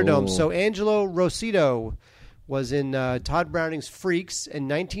Beyond Thunderdome. Cool. So Angelo Rossito was in Todd Browning's Freaks in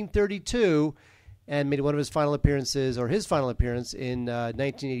 1932 and made one of his final appearances, or his final appearance, in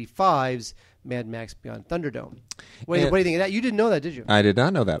 1985's Mad Max Beyond Thunderdome. What do you think of that? You didn't know that, did you? I did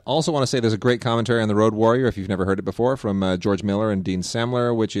not know that. Also want to say there's a great commentary on The Road Warrior, if you've never heard it before, from George Miller and Dean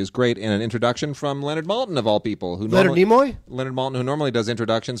Semler, which is great, and an introduction from Leonard Maltin, of all people. Leonard Maltin, who normally does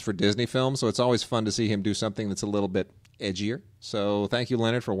introductions for Disney films, so it's always fun to see him do something that's a little bit edgier. So thank you,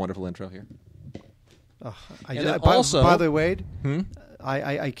 Leonard, for a wonderful intro here. By the way, Wade,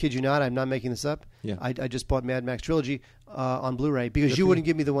 I kid you not, I'm not making this up. Yeah. I just bought Mad Max Trilogy on Blu-ray because you wouldn't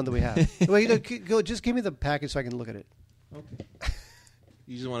give me the one that we have. Well, just give me the package so I can look at it. Okay.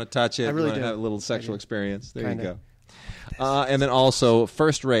 You just want to touch it. I really want do. to have a little sexual experience. There Kinda. you go. And then also,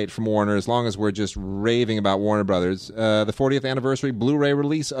 first rate from Warner, as long as we're just raving about Warner Brothers, the 40th anniversary Blu-ray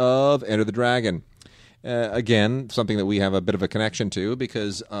release of Enter the Dragon. Again, something that we have a bit of a connection to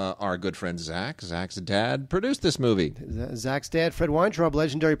because our good friend Zach's dad, produced this movie. Zach's dad, Fred Weintraub,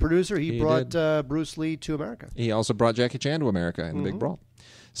 legendary producer, he brought Bruce Lee to America. He also brought Jackie Chan to America in the Big Brawl.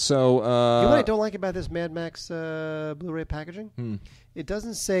 So, you know what I don't like about this Mad Max Blu-ray packaging? It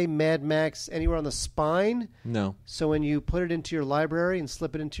doesn't say Mad Max anywhere on the spine. No. So when you put it into your library and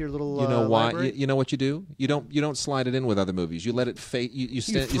slip it into your little you know why? library, you know what you do? You don't slide it in with other movies. You let it fade. You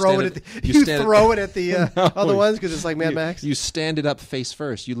throw it at the other ones because it's like Mad Max. You stand it up face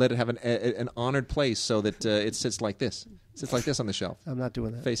first. You let it have an honored place so that it sits like this. Sits like this on the shelf. I'm not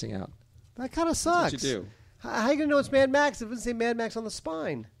doing that. Facing out. That kind of sucks. That's what you do. How are you going to know it's Mad Max if it doesn't say Mad Max on the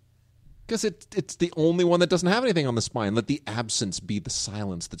spine? Because it's the only one that doesn't have anything on the spine. Let the absence be the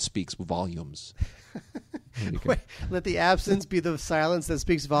silence that speaks volumes. Wait, let the absence be the silence that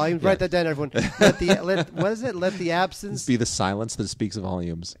speaks volumes. Yeah. Write that down, everyone. What is it? Let the absence be the silence that speaks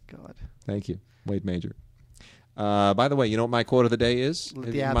volumes. God. Thank you, Wade Major. By the way, you know what my quote of the day is?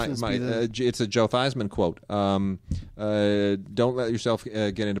 Let the absence be the... It's a Joe Theismann quote. Don't let yourself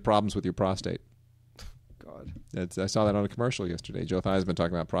get into problems with your prostate. I saw that on a commercial yesterday. Joe Theismann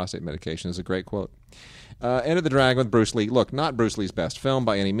talking about prostate medication is a great quote. Enter the Dragon with Bruce Lee. Look, not Bruce Lee's best film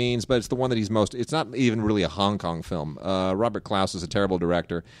by any means, but it's the one that he's most... It's not even really a Hong Kong film. Robert Klaus is a terrible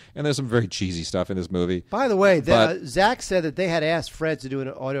director, and there's some very cheesy stuff in this movie. By the way, Zach said that they had asked Fred to do an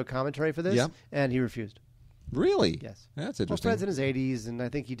audio commentary for this, and he refused. Really? Yes. That's interesting. Well, Fred's in his 80s, and I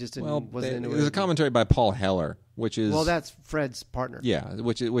think he just wasn't into it. There's a commentary by Paul Heller, which is... Well, that's Fred's partner. Yeah,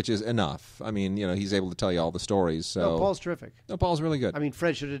 which is enough. I mean, he's able to tell you all the stories. So. No, Paul's terrific. No, Paul's really good. I mean,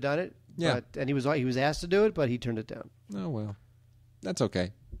 Fred should have done it. Yeah. And he was asked to do it, but he turned it down. Oh, well. That's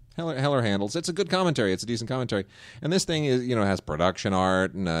okay. Heller handles. It's a good commentary. It's a decent commentary. And this thing is, has production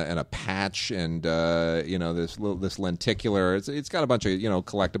art and a patch and this lenticular. It's got a bunch of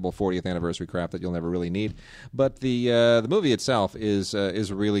collectible 40th anniversary crap that you'll never really need. But the movie itself is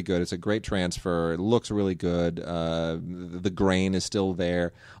really good. It's a great transfer. It looks really good. The grain is still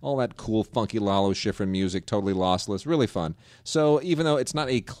there. All that cool funky Lalo Schifrin music, totally lossless. Really fun. So even though it's not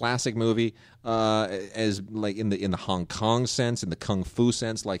a classic movie, as like in the Hong Kong sense, in the kung fu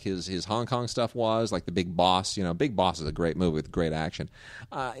sense, like his Hong Kong stuff was, like the Big Boss. Big Boss is a great movie with great action.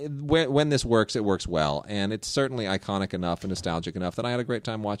 When this works, it works well, and it's certainly iconic enough and nostalgic enough that I had a great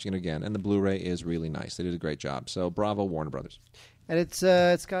time watching it again. And the Blu-ray is really nice. They did a great job. So bravo, Warner Brothers. And it's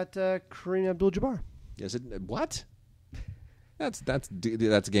got Kareem Abdul-Jabbar. Is it what? That's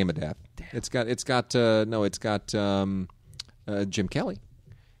a game of death. Damn. It's got Jim Kelly,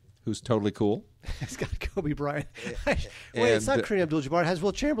 who's totally cool. It's got Kobe Bryant. Wait, it's not Kareem Abdul-Jabbar. It has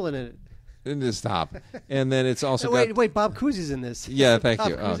Will Chamberlain in it. And stop. And then it's also wait, Bob Cousy's in this. Yeah, thank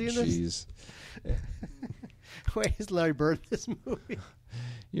you. Bob Oh, jeez. Wait, is Larry Bird in this movie?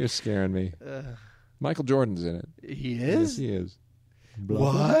 You're scaring me. Michael Jordan's in it. He is? Yes, he is.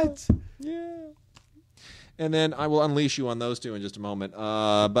 What? Yeah. And then I will unleash you on those two in just a moment.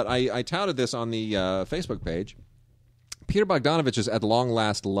 But I touted this on the Facebook page. Peter Bogdanovich's At Long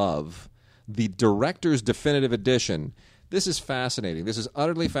Last Love, the director's definitive edition. This is fascinating. This is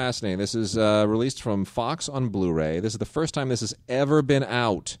utterly fascinating. This is released from Fox on Blu-ray. This is the first time this has ever been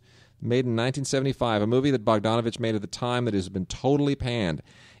out. Made in 1975, a movie that Bogdanovich made at the time that has been totally panned.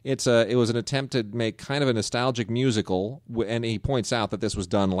 It was an attempt to make kind of a nostalgic musical, and he points out that this was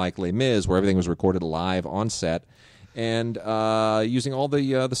done like Les Mis, where everything was recorded live on set, and using all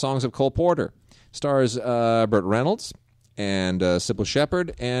the songs of Cole Porter. Stars Burt Reynolds and Sybil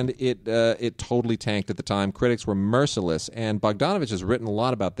Shepherd, and it totally tanked at the time. Critics were merciless, and Bogdanovich has written a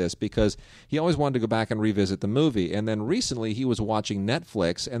lot about this because he always wanted to go back and revisit the movie. And then recently he was watching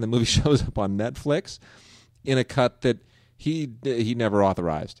Netflix, and the movie shows up on Netflix in a cut that he never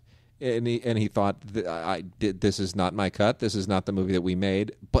authorized. And he thought, this is not my cut. This is not the movie that we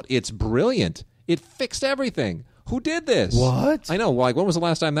made. But it's brilliant. It fixed everything. Who did this? What? I know. Like, when was the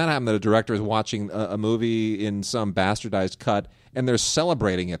last time that happened? That a director is watching a movie in some bastardized cut and they're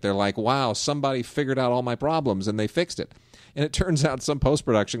celebrating it. They're like, "Wow, somebody figured out all my problems and they fixed it." And it turns out some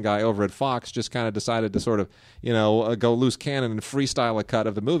post-production guy over at Fox just kind of decided to sort of, go loose cannon and freestyle a cut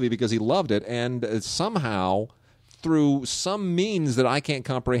of the movie because he loved it. And somehow, through some means that I can't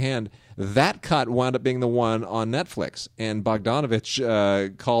comprehend, that cut wound up being the one on Netflix. And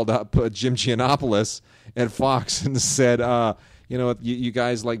Bogdanovich called up Jim Giannopoulos at Fox and said, you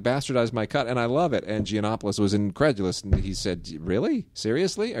guys like bastardized my cut, and I love it. And Giannopoulos was incredulous, and he said, "Really?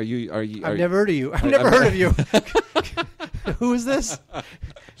 Seriously? Are you? I've never heard of you. I've never heard of you. Who is this?"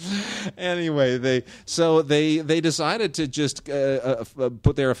 Anyway, they decided to just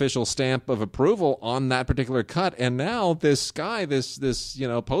put their official stamp of approval on that particular cut, and now this guy, this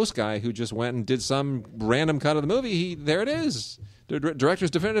post guy who just went and did some random cut of the movie, there it is. The director's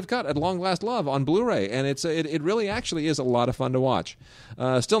definitive cut at long last love on Blu-ray, and it really actually is a lot of fun to watch.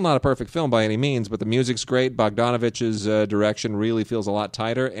 Still not a perfect film by any means, but the music's great. Bogdanovich's direction really feels a lot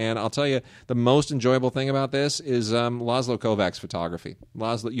tighter, and I'll tell you, the most enjoyable thing about this is Laszlo Kovac's photography.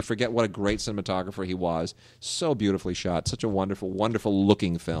 Laszlo, you forget what a great cinematographer he was. So beautifully shot, such a wonderful, wonderful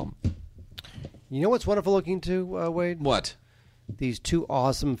looking film. You know what's wonderful looking too, Wade? What? These two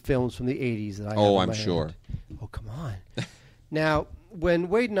awesome films from the 80s that I have Oh, in I'm my sure. hand. Oh, come on. Now, when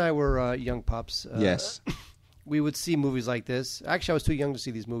Wade and I were young pups, Yes. we would see movies like this. Actually, I was too young to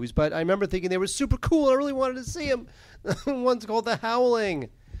see these movies, but I remember thinking they were super cool. I really wanted to see them. One's called The Howling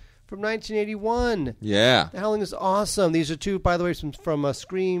from 1981. Yeah. The Howling is awesome. These are two, by the way, from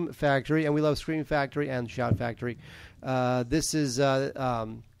Scream Factory, and we love Scream Factory and Shout Factory. This is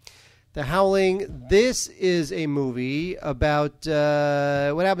The Howling. This is a movie about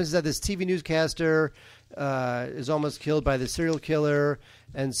what happens is that this TV newscaster is almost killed by the serial killer,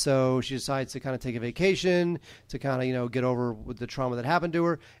 and so she decides to kind of take a vacation to kind of get over with the trauma that happened to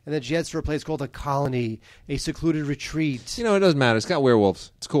her, and then she heads to a place called a colony, a secluded retreat. It doesn't matter. It's got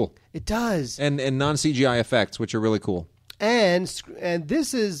werewolves. It's cool. It does, and non-CGI effects, which are really cool. And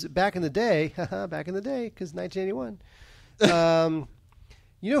this is back in the day, because 1981.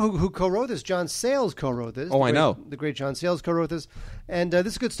 You know who co-wrote this? John Sayles co-wrote this. I know. The great John Sayles co-wrote this. And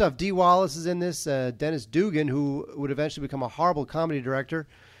this is good stuff. Dee Wallace is in this. Dennis Dugan, who would eventually become a horrible comedy director.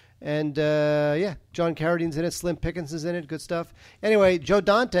 And, John Carradine's in it. Slim Pickens is in it. Good stuff. Anyway, Joe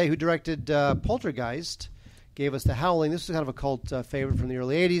Dante, who directed Poltergeist, gave us The Howling. This is kind of a cult favorite from the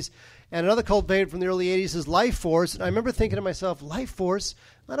early 80s. And another cult favorite from the early 80s is Life Force. And I remember thinking to myself, Life Force?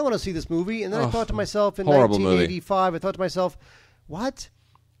 I don't want to see this movie. And then I thought to myself in 1985, I thought to myself, what?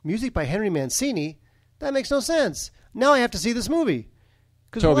 Music by Henry Mancini? That makes no sense. Now I have to see this movie.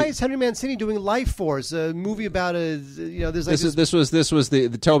 Because why is Henry Mancini doing Life Force, a movie about there's like this was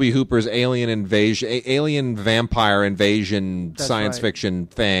the Tobe Hooper's alien vampire invasion science fiction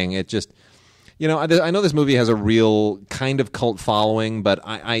thing. It just I know this movie has a real kind of cult following, but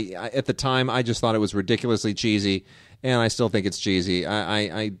I at the time I just thought it was ridiculously cheesy, and I still think it's cheesy.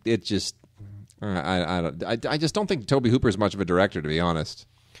 I just don't think Tobe Hooper is much of a director, to be honest.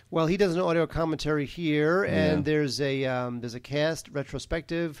 Well, he does an audio commentary here, and there's a cast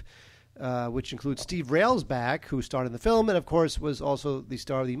retrospective, which includes Steve Railsback, who starred in the film, and of course was also the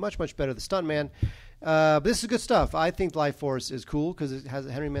star of the much The Stuntman. But this is good stuff. I think Life Force is cool because it has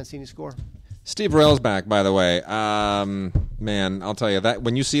a Henry Mancini score. Steve Railsback, by the way, man, I'll tell you that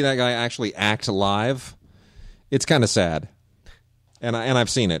when you see that guy actually act live, it's kind of sad. And I've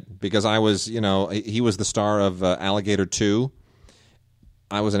seen it because I was, he was the star of Alligator 2.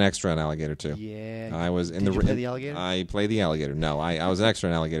 I was an extra in Alligator 2. Yeah. I was in Did you play the alligator? I played the alligator. No, I was an extra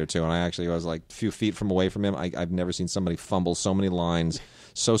in Alligator 2, and I actually was like a few feet away from him. I've never seen somebody fumble so many lines,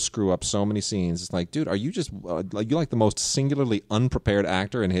 so screw up so many scenes. It's like, dude, are you just you like the most singularly unprepared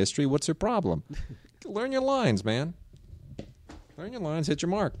actor in history? What's your problem? Learn your lines, man. Turn your lines, hit your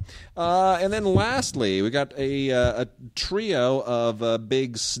mark. And then lastly, we got a trio of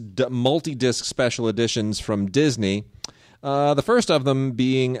big multi-disc special editions from Disney. The first of them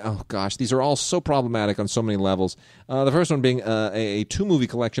being, oh gosh, these are all so problematic on so many levels. The first one being a two-movie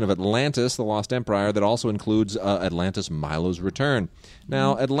collection of Atlantis, The Lost Empire, that also includes Atlantis, Milo's Return.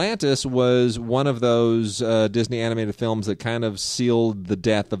 Now, Atlantis was one of those Disney animated films that kind of sealed the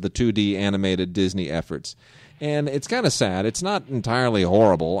death of the 2D animated Disney efforts. And it's kind of sad. It's not entirely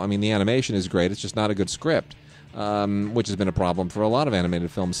horrible. I mean, the animation is great. It's just not a good script. Which has been a problem for a lot of animated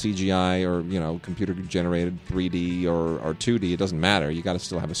films, CGI or computer-generated 3D or 2D. It doesn't matter. You got to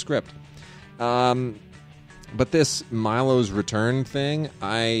still have a script. But this Milo's Return thing,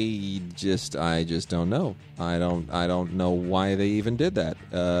 I just don't know. I don't know why they even did that.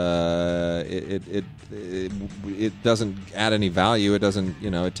 It doesn't add any value. It doesn't.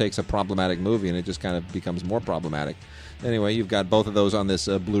 It takes a problematic movie and it just kind of becomes more problematic. Anyway, you've got both of those on this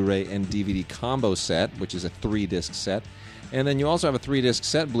Blu-ray and DVD combo set, which is a 3-disc set. And then you also have a 3-disc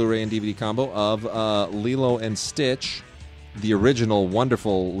set, Blu-ray and DVD combo, of Lilo and Stitch, the original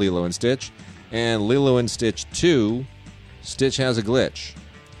wonderful Lilo and Stitch, and Lilo and Stitch 2, Stitch Has a Glitch.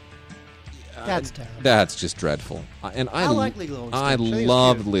 That's terrible. That's just dreadful. And I like Lilo and Stitch. I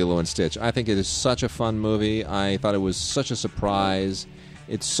loved Lilo and Stitch. I think it is such a fun movie. I thought it was such a surprise.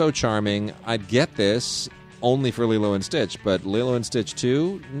 It's so charming. I'd get this only for Lilo and Stitch, but Lilo and Stitch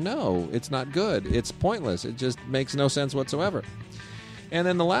 2, no, it's not good. It's pointless. It just makes no sense whatsoever. And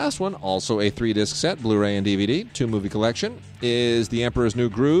then the last one, also a 3-disc set, Blu-ray and DVD, 2-movie collection, is The Emperor's New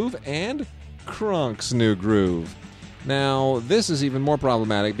Groove and Kronk's New Groove. Now, this is even more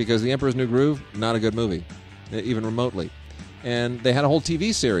problematic because The Emperor's New Groove, not a good movie, even remotely. And they had a whole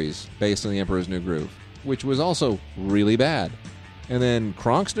TV series based on The Emperor's New Groove, which was also really bad. And then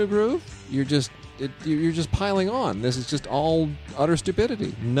Kronk's New Groove, you're just piling on. This is just all utter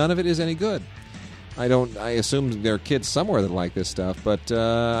stupidity. None of it is any good. I assume there are kids somewhere that like this stuff, but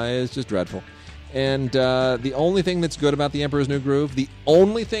it's just dreadful. And the only thing that's good about The Emperor's New Groove, the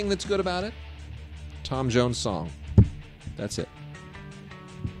only thing that's good about it, Tom Jones' song. That's it.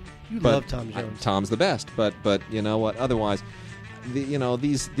 You love Tom Jones. Tom's the best, but you know what? Otherwise,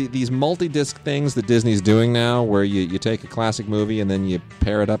 these multi-disc things that Disney's doing now, where you take a classic movie and then you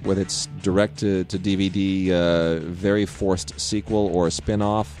pair it up with its direct-to-DVD very forced sequel or a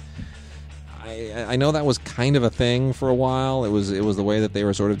spin-off. I know that was kind of a thing for a while. It was the way that they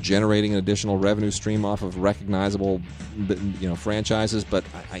were sort of generating an additional revenue stream off of recognizable franchises, but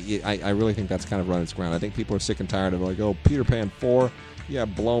I really think that's kind of run its ground. I think people are sick and tired of Peter Pan 4, yeah,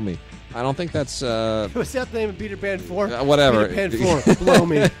 blow me. I don't think that's... Was that the name of Peter Pan 4? Whatever. Peter Pan 4, blow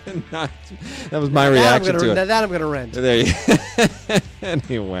me. That was my reaction to it. That I'm going to rent. There you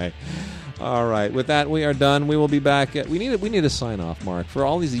Anyway. All right. With that, we are done. We will be back. We need a sign-off, Mark. For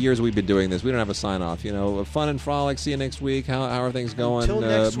all these years we've been doing this, we don't have a sign-off. Fun and frolic. See you next week. How are things going? Until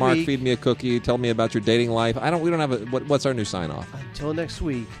next Mark, week. feed me a cookie. Tell me about your dating life. We don't have a... What's our new sign-off? Until next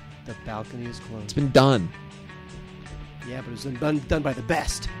week, the balcony is closed. It's been done. Yeah, but it's been done by the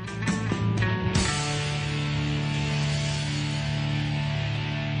best.